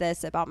realized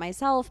this about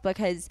myself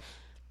because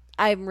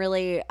I'm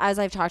really, as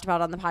I've talked about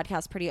on the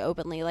podcast pretty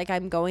openly, like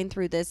I'm going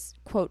through this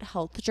quote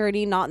health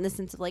journey, not in the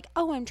sense of like,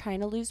 oh, I'm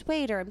trying to lose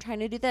weight or I'm trying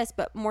to do this,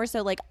 but more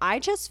so like I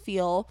just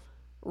feel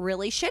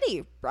really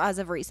shitty as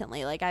of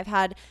recently. Like I've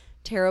had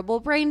terrible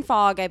brain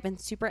fog. I've been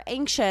super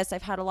anxious.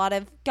 I've had a lot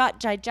of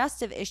gut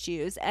digestive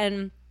issues.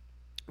 And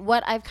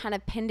what I've kind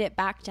of pinned it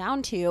back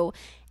down to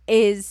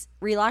is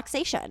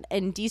relaxation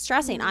and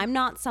de-stressing. Mm-hmm. I'm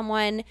not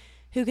someone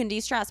who can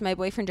de-stress. My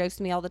boyfriend jokes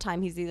with me all the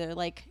time. He's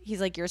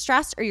like, you're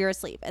stressed or you're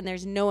asleep, and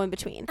there's no in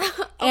between.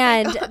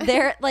 And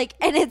they're like,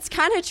 and it's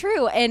kind of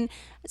true. And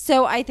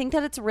so I think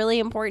that it's really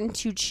important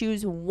to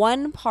choose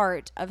one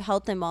part of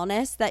health and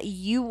wellness that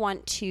you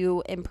want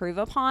to improve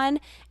upon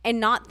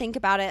and not think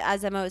about it,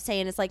 as Emma was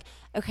saying, it's like,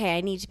 okay,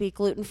 I need to be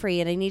gluten-free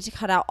and I need to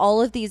cut out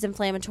all of these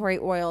inflammatory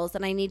oils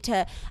and I need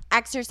to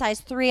exercise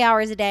 3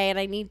 hours a day and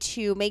I need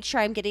to make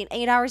sure I'm getting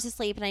 8 hours of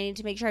sleep and I need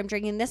to make sure I'm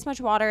drinking this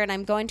much water and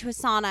I'm going to a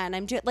sauna and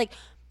I'm doing like,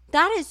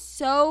 that is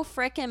so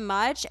freaking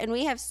much. And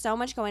we have so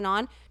much going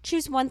on.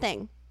 Choose one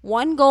thing.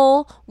 One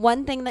goal,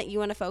 one thing that you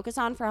want to focus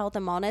on for health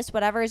and wellness,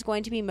 whatever is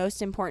going to be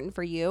most important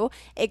for you.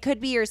 It could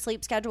be your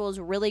sleep schedule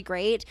is really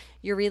great,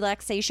 your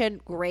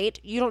relaxation,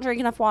 great. You don't drink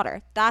enough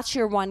water. That's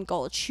your one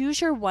goal. Choose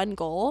your one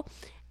goal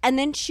and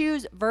then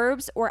choose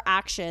verbs or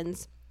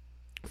actions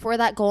for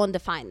that goal and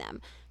define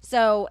them.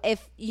 So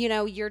if,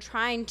 you're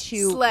trying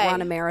to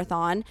run a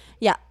marathon,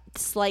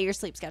 slay your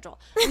sleep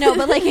schedule. No,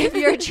 but like if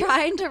you're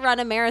trying to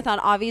run a marathon,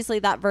 obviously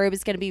that verb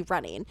is going to be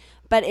running.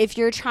 But if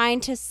you're trying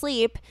to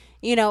sleep,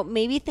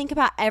 maybe think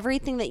about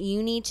everything that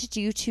you need to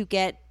do to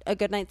get a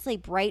good night's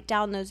sleep. Write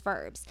down those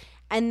verbs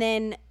and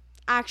then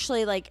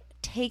actually like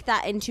take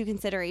that into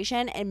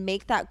consideration and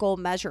make that goal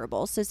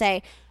measurable. So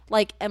say,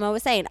 like Emma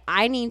was saying,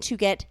 I need to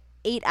get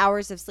 8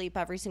 hours of sleep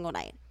every single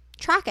night.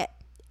 Track it.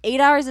 8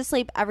 hours of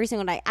sleep every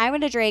single night. I'm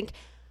going to drink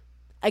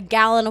a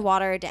gallon of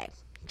water a day.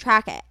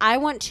 Track it. I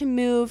want to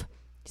move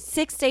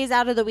 6 days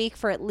out of the week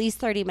for at least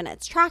 30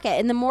 minutes. Track it.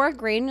 And the more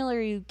granular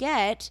you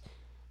get,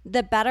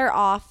 the better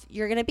off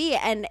you're going to be.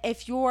 And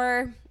if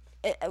you're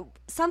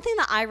something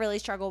that I really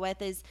struggle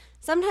with is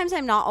sometimes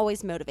I'm not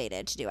always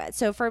motivated to do it.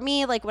 So for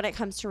me, like when it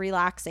comes to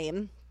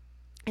relaxing,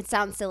 it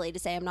sounds silly to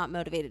say I'm not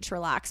motivated to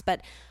relax,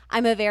 but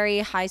I'm a very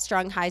high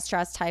strung, high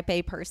stress type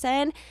A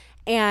person.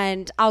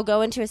 And I'll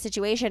go into a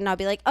situation and I'll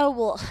be like, oh,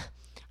 well,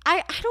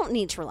 I don't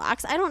need to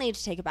relax. I don't need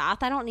to take a bath.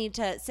 I don't need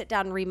to sit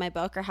down and read my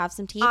book or have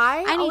some tea.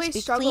 I need always to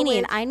be struggle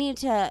cleaning. with- I need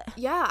to.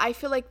 Yeah, I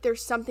feel like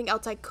there's something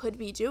else I could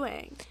be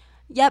doing.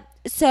 Yep.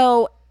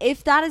 So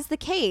if that is the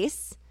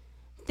case,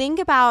 think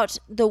about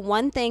the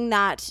one thing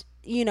that,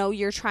 you know,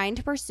 you're trying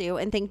to pursue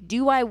and think,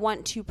 do I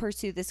want to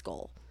pursue this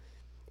goal?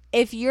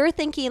 If you're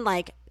thinking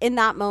like in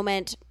that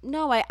moment,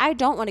 no, I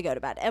don't want to go to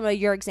bed. Emma,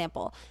 your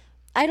example.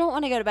 I don't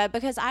want to go to bed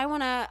because I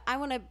want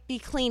to be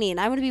cleaning.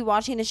 I want to be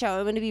watching a show.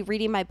 I want to be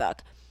reading my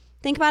book.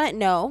 Think about it.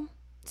 No.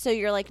 So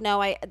you're like,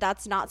 no,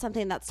 that's not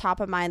something that's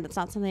top of mind. That's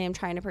not something I'm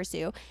trying to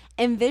pursue.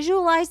 And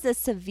visualize the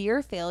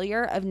severe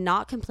failure of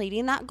not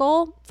completing that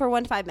goal for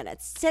 1 to 5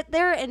 minutes. Sit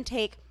there and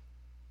take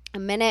a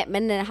minute,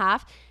 minute and a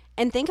half,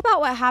 and think about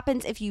what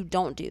happens if you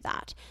don't do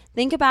that.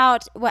 Think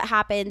about what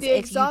happens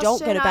if you don't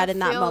go to bed in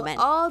that moment.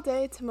 All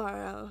day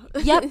tomorrow.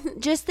 Yep.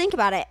 Just think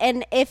about it.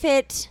 And if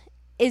it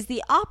is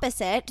the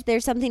opposite,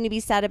 there's something to be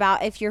said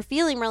about if you're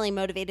feeling really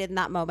motivated in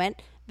that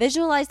moment,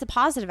 visualize the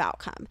positive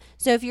outcome.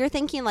 So if you're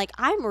thinking like,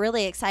 I'm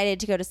really excited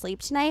to go to sleep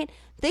tonight,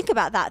 think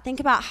about that. Think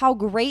about how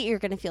great you're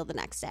going to feel the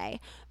next day.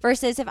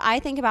 Versus if I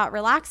think about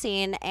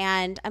relaxing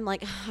and I'm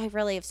like, I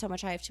really have so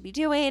much I have to be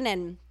doing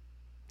and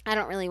I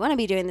don't really want to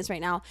be doing this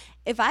right now.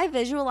 If I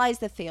visualize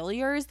the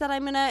failures that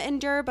I'm going to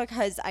endure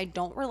because I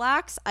don't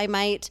relax, I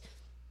might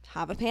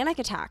have a panic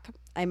attack.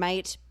 I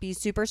might be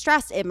super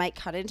stressed. It might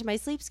cut into my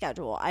sleep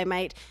schedule. I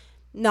might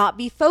not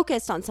be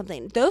focused on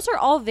something. Those are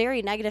all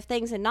very negative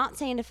things, and not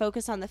saying to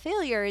focus on the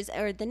failures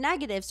or the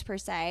negatives per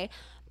se,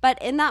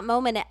 but in that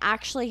moment, it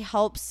actually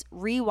helps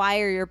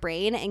rewire your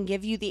brain and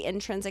give you the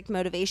intrinsic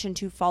motivation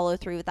to follow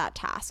through with that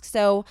task.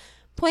 So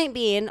point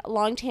being,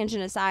 long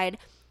tangent aside,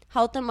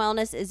 health and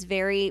wellness is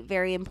very,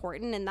 very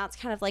important. And that's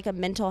kind of like a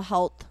mental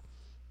health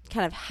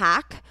kind of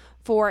hack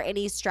for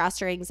any stress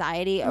or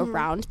anxiety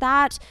around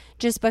that,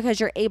 just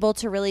because you're able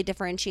to really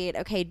differentiate,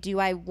 okay, do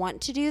I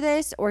want to do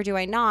this or do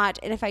I not?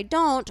 And if I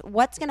don't,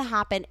 what's going to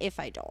happen if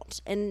I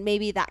don't? And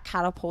maybe that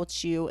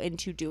catapults you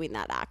into doing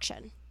that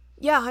action.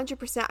 Yeah,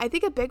 100%. I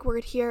think a big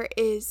word here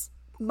is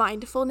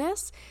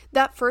mindfulness.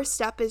 That first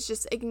step is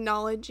just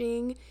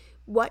acknowledging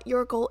what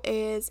your goal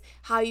is,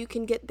 how you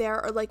can get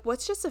there, or like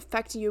what's just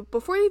affecting you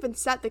before you even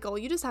set the goal.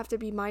 You just have to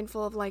be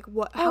mindful of like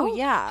how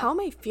am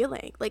I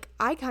feeling? Like,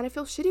 I kind of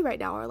feel shitty right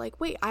now, or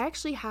like, wait, I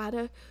actually had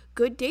a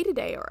good day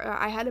today, or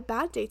I had a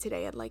bad day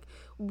today, and like,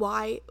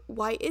 why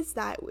is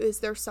that? Is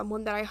there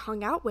someone that I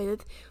hung out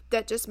with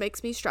that just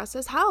makes me stress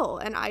as hell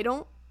and I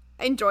don't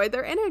enjoy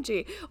their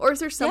energy? Or is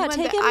there someone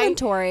take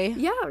inventory.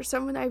 or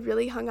someone I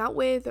really hung out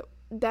with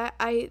that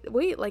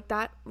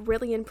that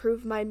really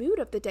improved my mood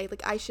of the day,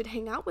 like I should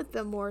hang out with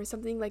them more, or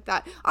something like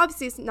that.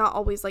 Obviously it's not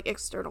always like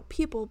external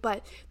people,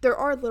 but there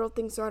are little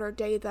things throughout our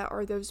day that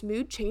are those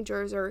mood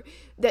changers, or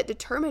that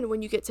determine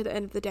when you get to the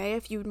end of the day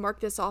if you would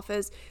mark this off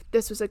as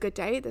this was a good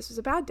day, this was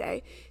a bad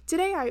day.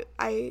 Today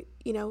I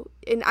you know,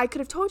 and I could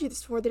have told you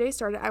this before the day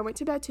started, I went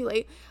to bed too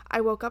late.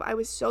 I woke up, I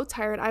was so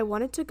tired. I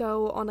wanted to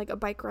go on like a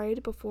bike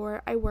ride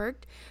before I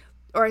worked,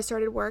 or I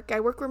started work. I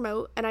work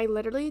remote, and I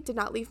literally did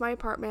not leave my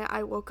apartment.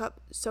 I woke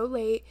up so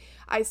late.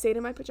 I stayed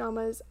in my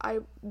pajamas. I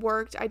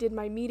worked. I did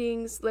my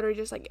meetings literally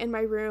just like in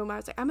my room. I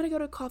was like, I'm going to go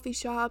to a coffee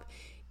shop.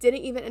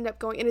 Didn't even end up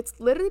going. And it's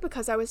literally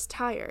because I was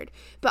tired.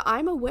 But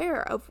I'm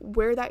aware of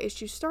where that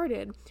issue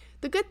started.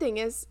 The good thing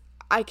is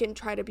I can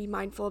try to be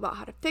mindful about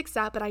how to fix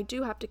that, but I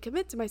do have to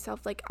commit to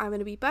myself, like, I'm going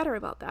to be better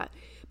about that.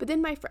 But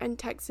then my friend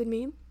texted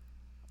me.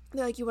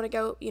 They're like, you want to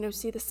go, you know,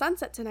 see the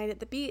sunset tonight at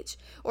the beach?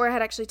 Or I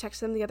had actually texted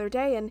them the other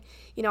day, and,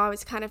 you know, I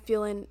was kind of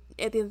feeling,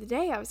 at the end of the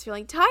day, I was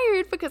feeling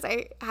tired because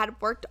I had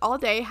worked all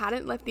day,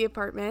 hadn't left the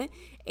apartment,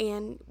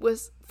 and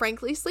was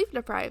frankly sleep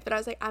deprived. But I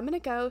was like, I'm going to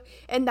go.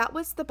 And that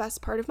was the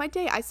best part of my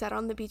day. I sat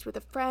on the beach with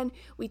a friend.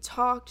 We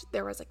talked.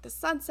 There was like the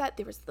sunset.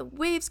 There was the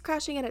waves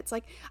crashing. And it's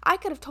like, I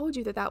could have told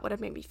you that that would have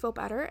made me feel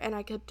better. And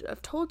I could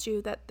have told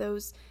you that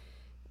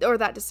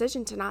that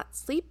decision to not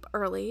sleep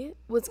early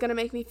was going to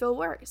make me feel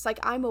worse. Like,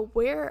 I'm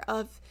aware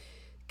of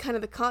kind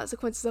of the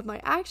consequences of my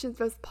actions,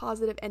 both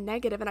positive and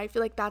negative. And I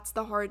feel like that's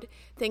the hard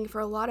thing for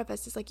a lot of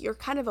us, is like, you're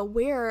kind of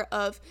aware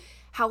of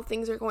how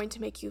things are going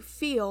to make you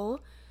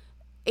feel.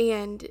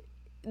 And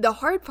the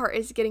hard part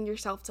is getting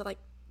yourself to like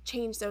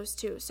change those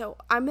two. So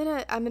I'm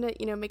gonna,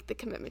 you know, make the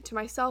commitment to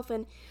myself,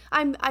 and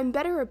I'm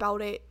better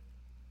about it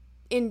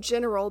in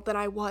general than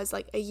I was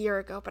like a year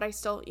ago, but I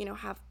still, you know,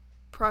 have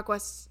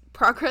progress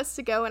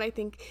to go. And I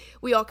think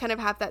we all kind of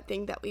have that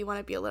thing that we want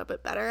to be a little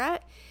bit better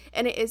at.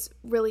 And it is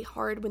really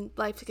hard when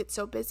life gets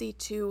so busy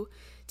to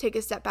take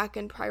a step back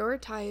and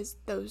prioritize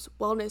those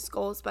wellness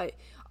goals. But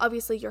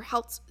obviously your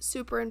health's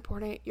super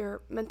important.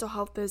 Your mental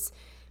health is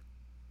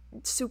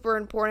super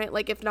important,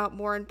 like if not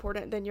more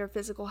important than your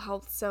physical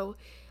health. So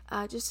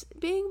just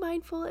being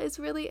mindful is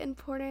really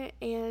important.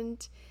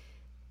 And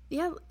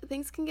yeah,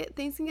 things can get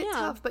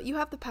tough, but you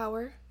have the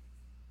power.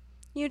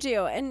 You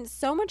do. And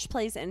so much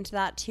plays into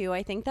that too.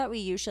 I think that we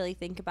usually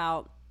think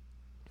about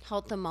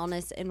health and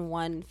wellness in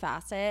one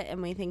facet,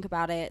 and we think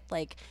about it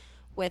like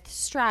with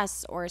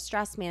stress or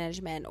stress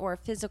management or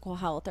physical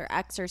health or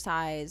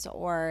exercise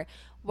or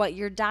what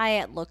your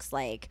diet looks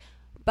like.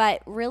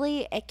 But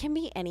really, it can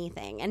be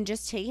anything. And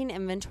just taking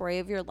inventory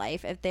of your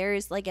life, if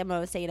there's, like Emma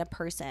was saying, a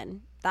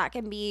person, that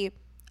can be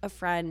a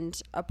friend,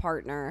 a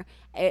partner,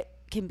 it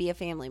can be a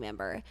family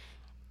member,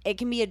 it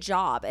can be a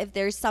job. If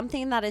there's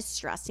something that is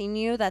stressing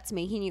you, that's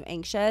making you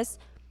anxious,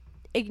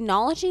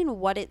 acknowledging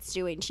what it's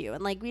doing to you.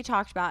 And like we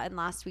talked about in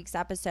last week's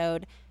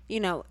episode,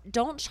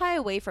 don't shy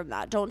away from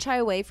that. Don't shy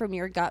away from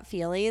your gut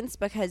feelings,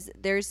 because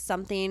there's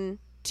something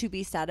to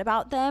be said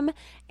about them.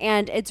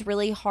 And it's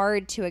really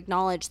hard to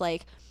acknowledge,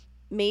 like,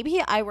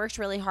 maybe I worked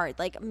really hard.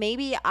 Like,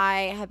 maybe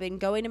I have been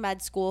going to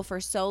med school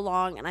for so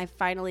long and I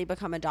finally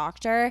become a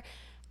doctor,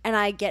 and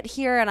I get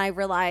here and I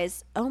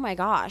realize, oh my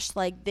gosh,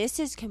 like, this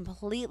is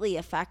completely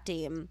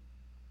affecting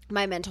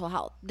my mental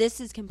health.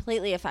 This is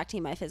completely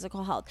affecting my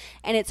physical health.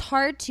 And it's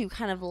hard to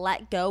kind of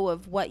let go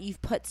of what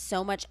you've put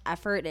so much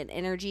effort and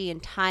energy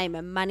and time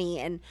and money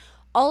and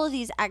all of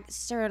these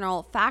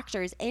external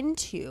factors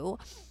into.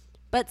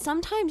 But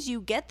sometimes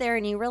you get there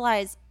and you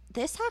realize,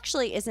 this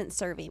actually isn't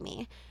serving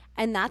me.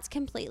 And that's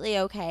completely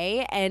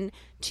okay. And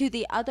to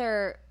the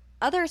other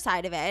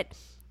side of it,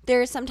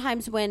 there's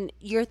sometimes when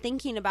you're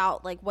thinking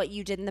about, like, what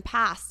you did in the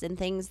past and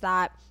things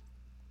that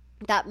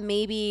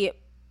maybe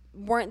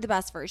weren't the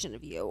best version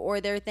of you,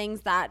 or there are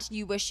things that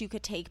you wish you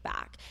could take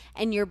back,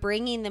 and you're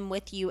bringing them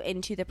with you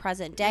into the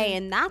present day.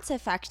 And that's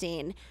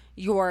affecting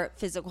your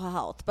physical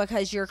health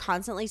because you're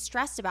constantly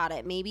stressed about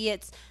it. Maybe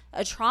it's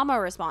a trauma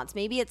response.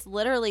 Maybe it's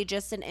literally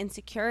just an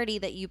insecurity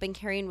that you've been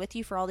carrying with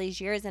you for all these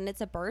years, and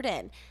it's a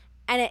burden.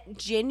 And it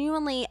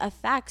genuinely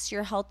affects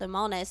your health and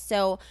wellness.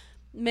 So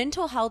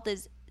mental health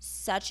is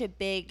such a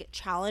big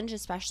challenge,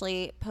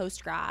 especially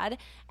post-grad.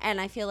 And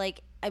I feel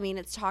like,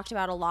 it's talked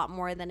about a lot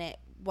more than it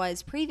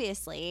was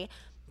previously.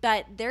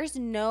 But there's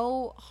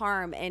no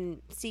harm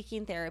in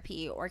seeking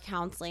therapy or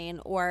counseling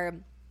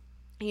or,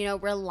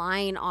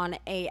 relying on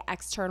a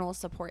external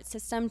support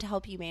system to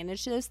help you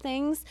manage those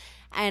things.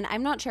 And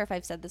I'm not sure if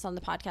I've said this on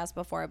the podcast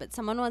before, but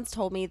someone once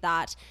told me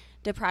that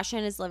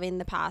depression is living in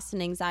the past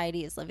and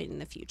anxiety is living in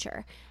the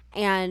future.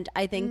 And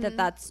I think that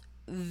that's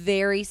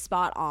very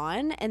spot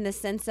on, in the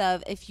sense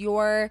of, if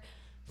you're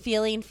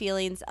feeling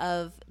feelings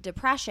of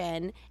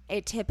depression,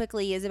 it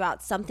typically is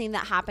about something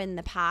that happened in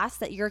the past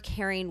that you're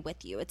carrying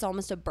with you. It's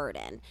almost a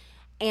burden.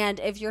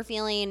 And if you're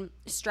feeling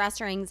stress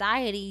or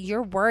anxiety,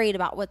 you're worried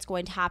about what's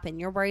going to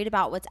happen. You're worried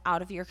about what's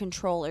out of your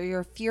control, or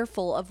you're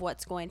fearful of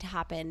what's going to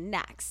happen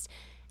next.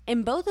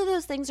 And both of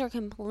those things are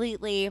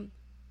completely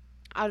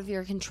out of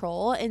your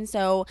control. And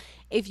so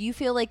if you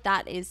feel like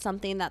that is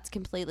something that's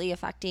completely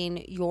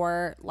affecting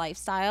your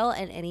lifestyle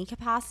in any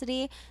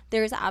capacity,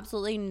 there's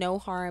absolutely no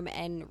harm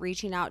in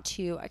reaching out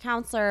to a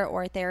counselor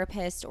or a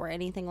therapist or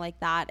anything like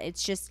that.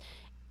 It's just,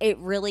 it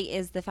really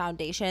is the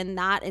foundation.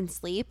 That and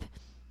sleep,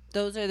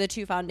 those are the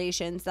two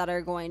foundations that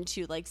are going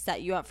to, like,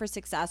 set you up for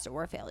success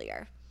or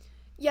failure.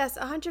 Yes,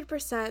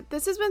 100%.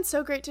 This has been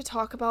so great to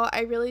talk about.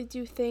 I really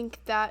do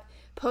think that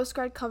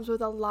postgrad comes with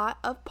a lot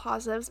of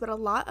positives, but a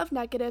lot of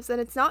negatives, and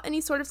it's not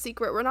any sort of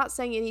secret. We're not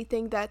saying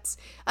anything that's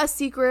a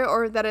secret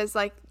or that is,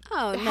 like,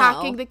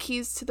 hacking the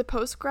keys to the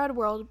postgrad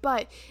world,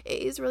 but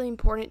it is really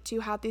important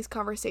to have these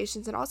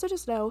conversations, and also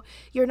just know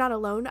you're not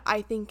alone.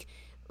 I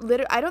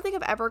don't think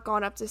I've ever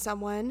gone up to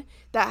someone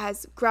that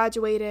has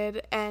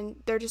graduated and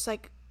they're just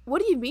like, what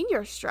do you mean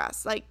you're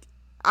stressed? Like,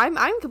 I'm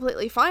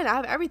completely fine. I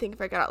have everything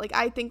figured out. Like,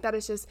 I think that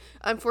is just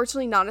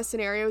unfortunately not a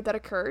scenario that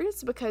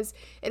occurs, because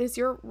it is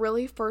your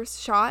really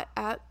first shot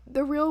at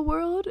the real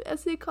world,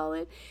 as they call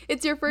it.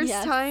 It's your first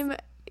time,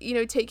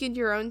 taking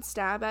your own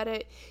stab at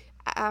it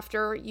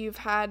after you've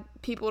had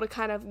people to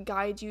kind of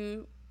guide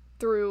you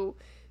through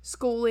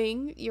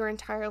schooling your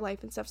entire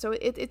life and stuff. So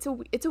it's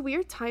a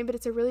weird time, but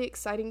it's a really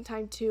exciting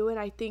time too. And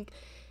I think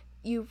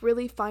you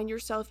really find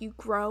yourself, you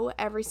grow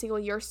every single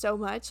year so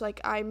much.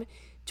 Like, I'm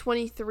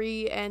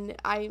 23 and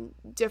I'm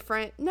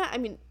different.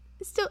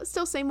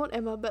 Still same old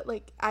Emma, but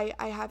like I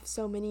have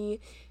so many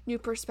new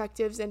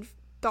perspectives and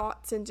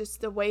thoughts and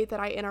just the way that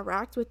I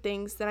interact with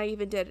things than I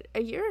even did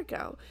a year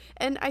ago.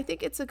 And I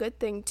think it's a good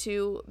thing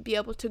to be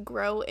able to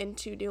grow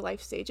into new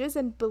life stages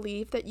and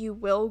believe that you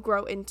will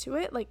grow into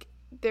it. Like,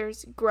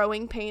 there's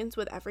growing pains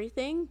with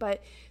everything,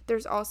 but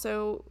there's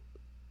also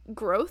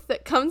growth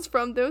that comes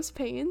from those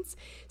pains.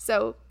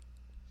 So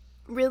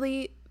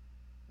really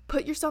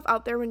put yourself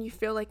out there when you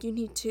feel like you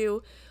need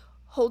to.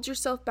 Hold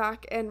yourself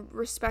back and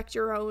respect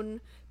your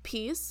own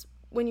peace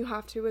when you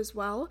have to as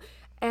well.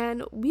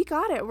 And we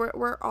got it.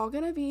 We're all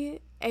gonna be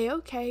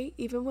a-okay,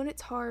 even when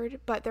it's hard.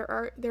 But there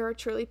are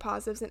truly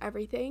positives in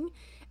everything,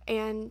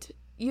 and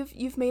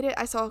you've made it.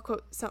 I saw a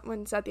quote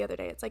someone said the other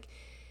day. It's like,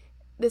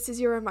 this is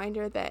your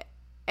reminder that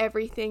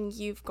everything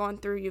you've gone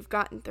through, you've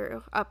gotten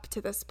through up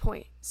to this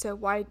point. So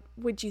why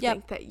would you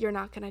think that you're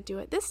not gonna do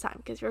it this time?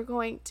 Because you're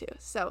going to.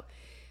 So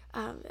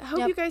I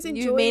hope you guys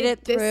enjoyed. You made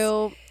it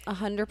through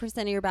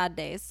 100% of your bad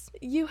days.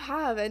 You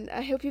have, and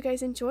I hope you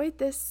guys enjoyed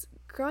this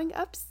growing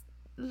up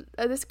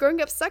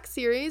sucks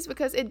series,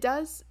 because it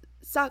does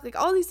suck. Like,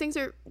 all these things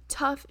are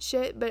tough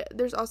shit, but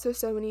there's also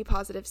so many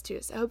positives too.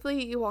 So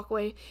hopefully you walk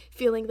away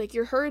feeling like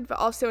you're heard, but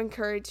also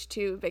encouraged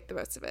to make the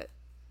most of it.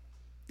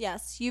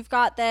 Yes, you've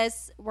got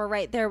this. We're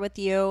right there with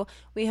you.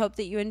 We hope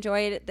that you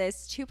enjoyed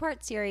this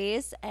 2-part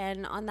series.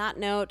 And on that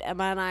note,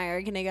 Emma and I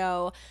are going to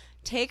go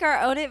take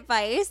our own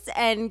advice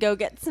and go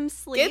get some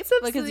sleep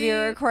because we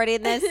are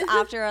recording this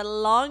after a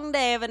long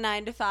day of a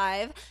 9 to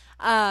 5.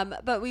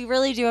 But we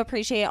really do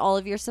appreciate all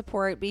of your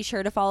support. Be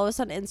sure to follow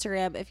us on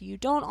Instagram if you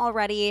don't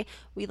already.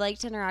 We like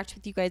to interact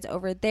with you guys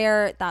over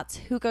there. That's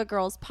Hygge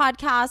Girls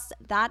Podcast.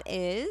 That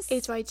is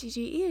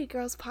HYGGE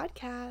Girls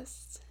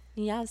Podcast.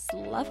 Yes,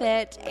 love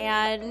it.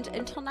 And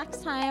until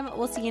next time,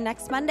 we'll see you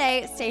next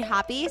Monday. Stay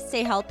happy,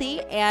 stay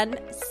healthy, and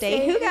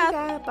stay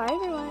Hygge. Bye,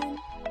 everyone.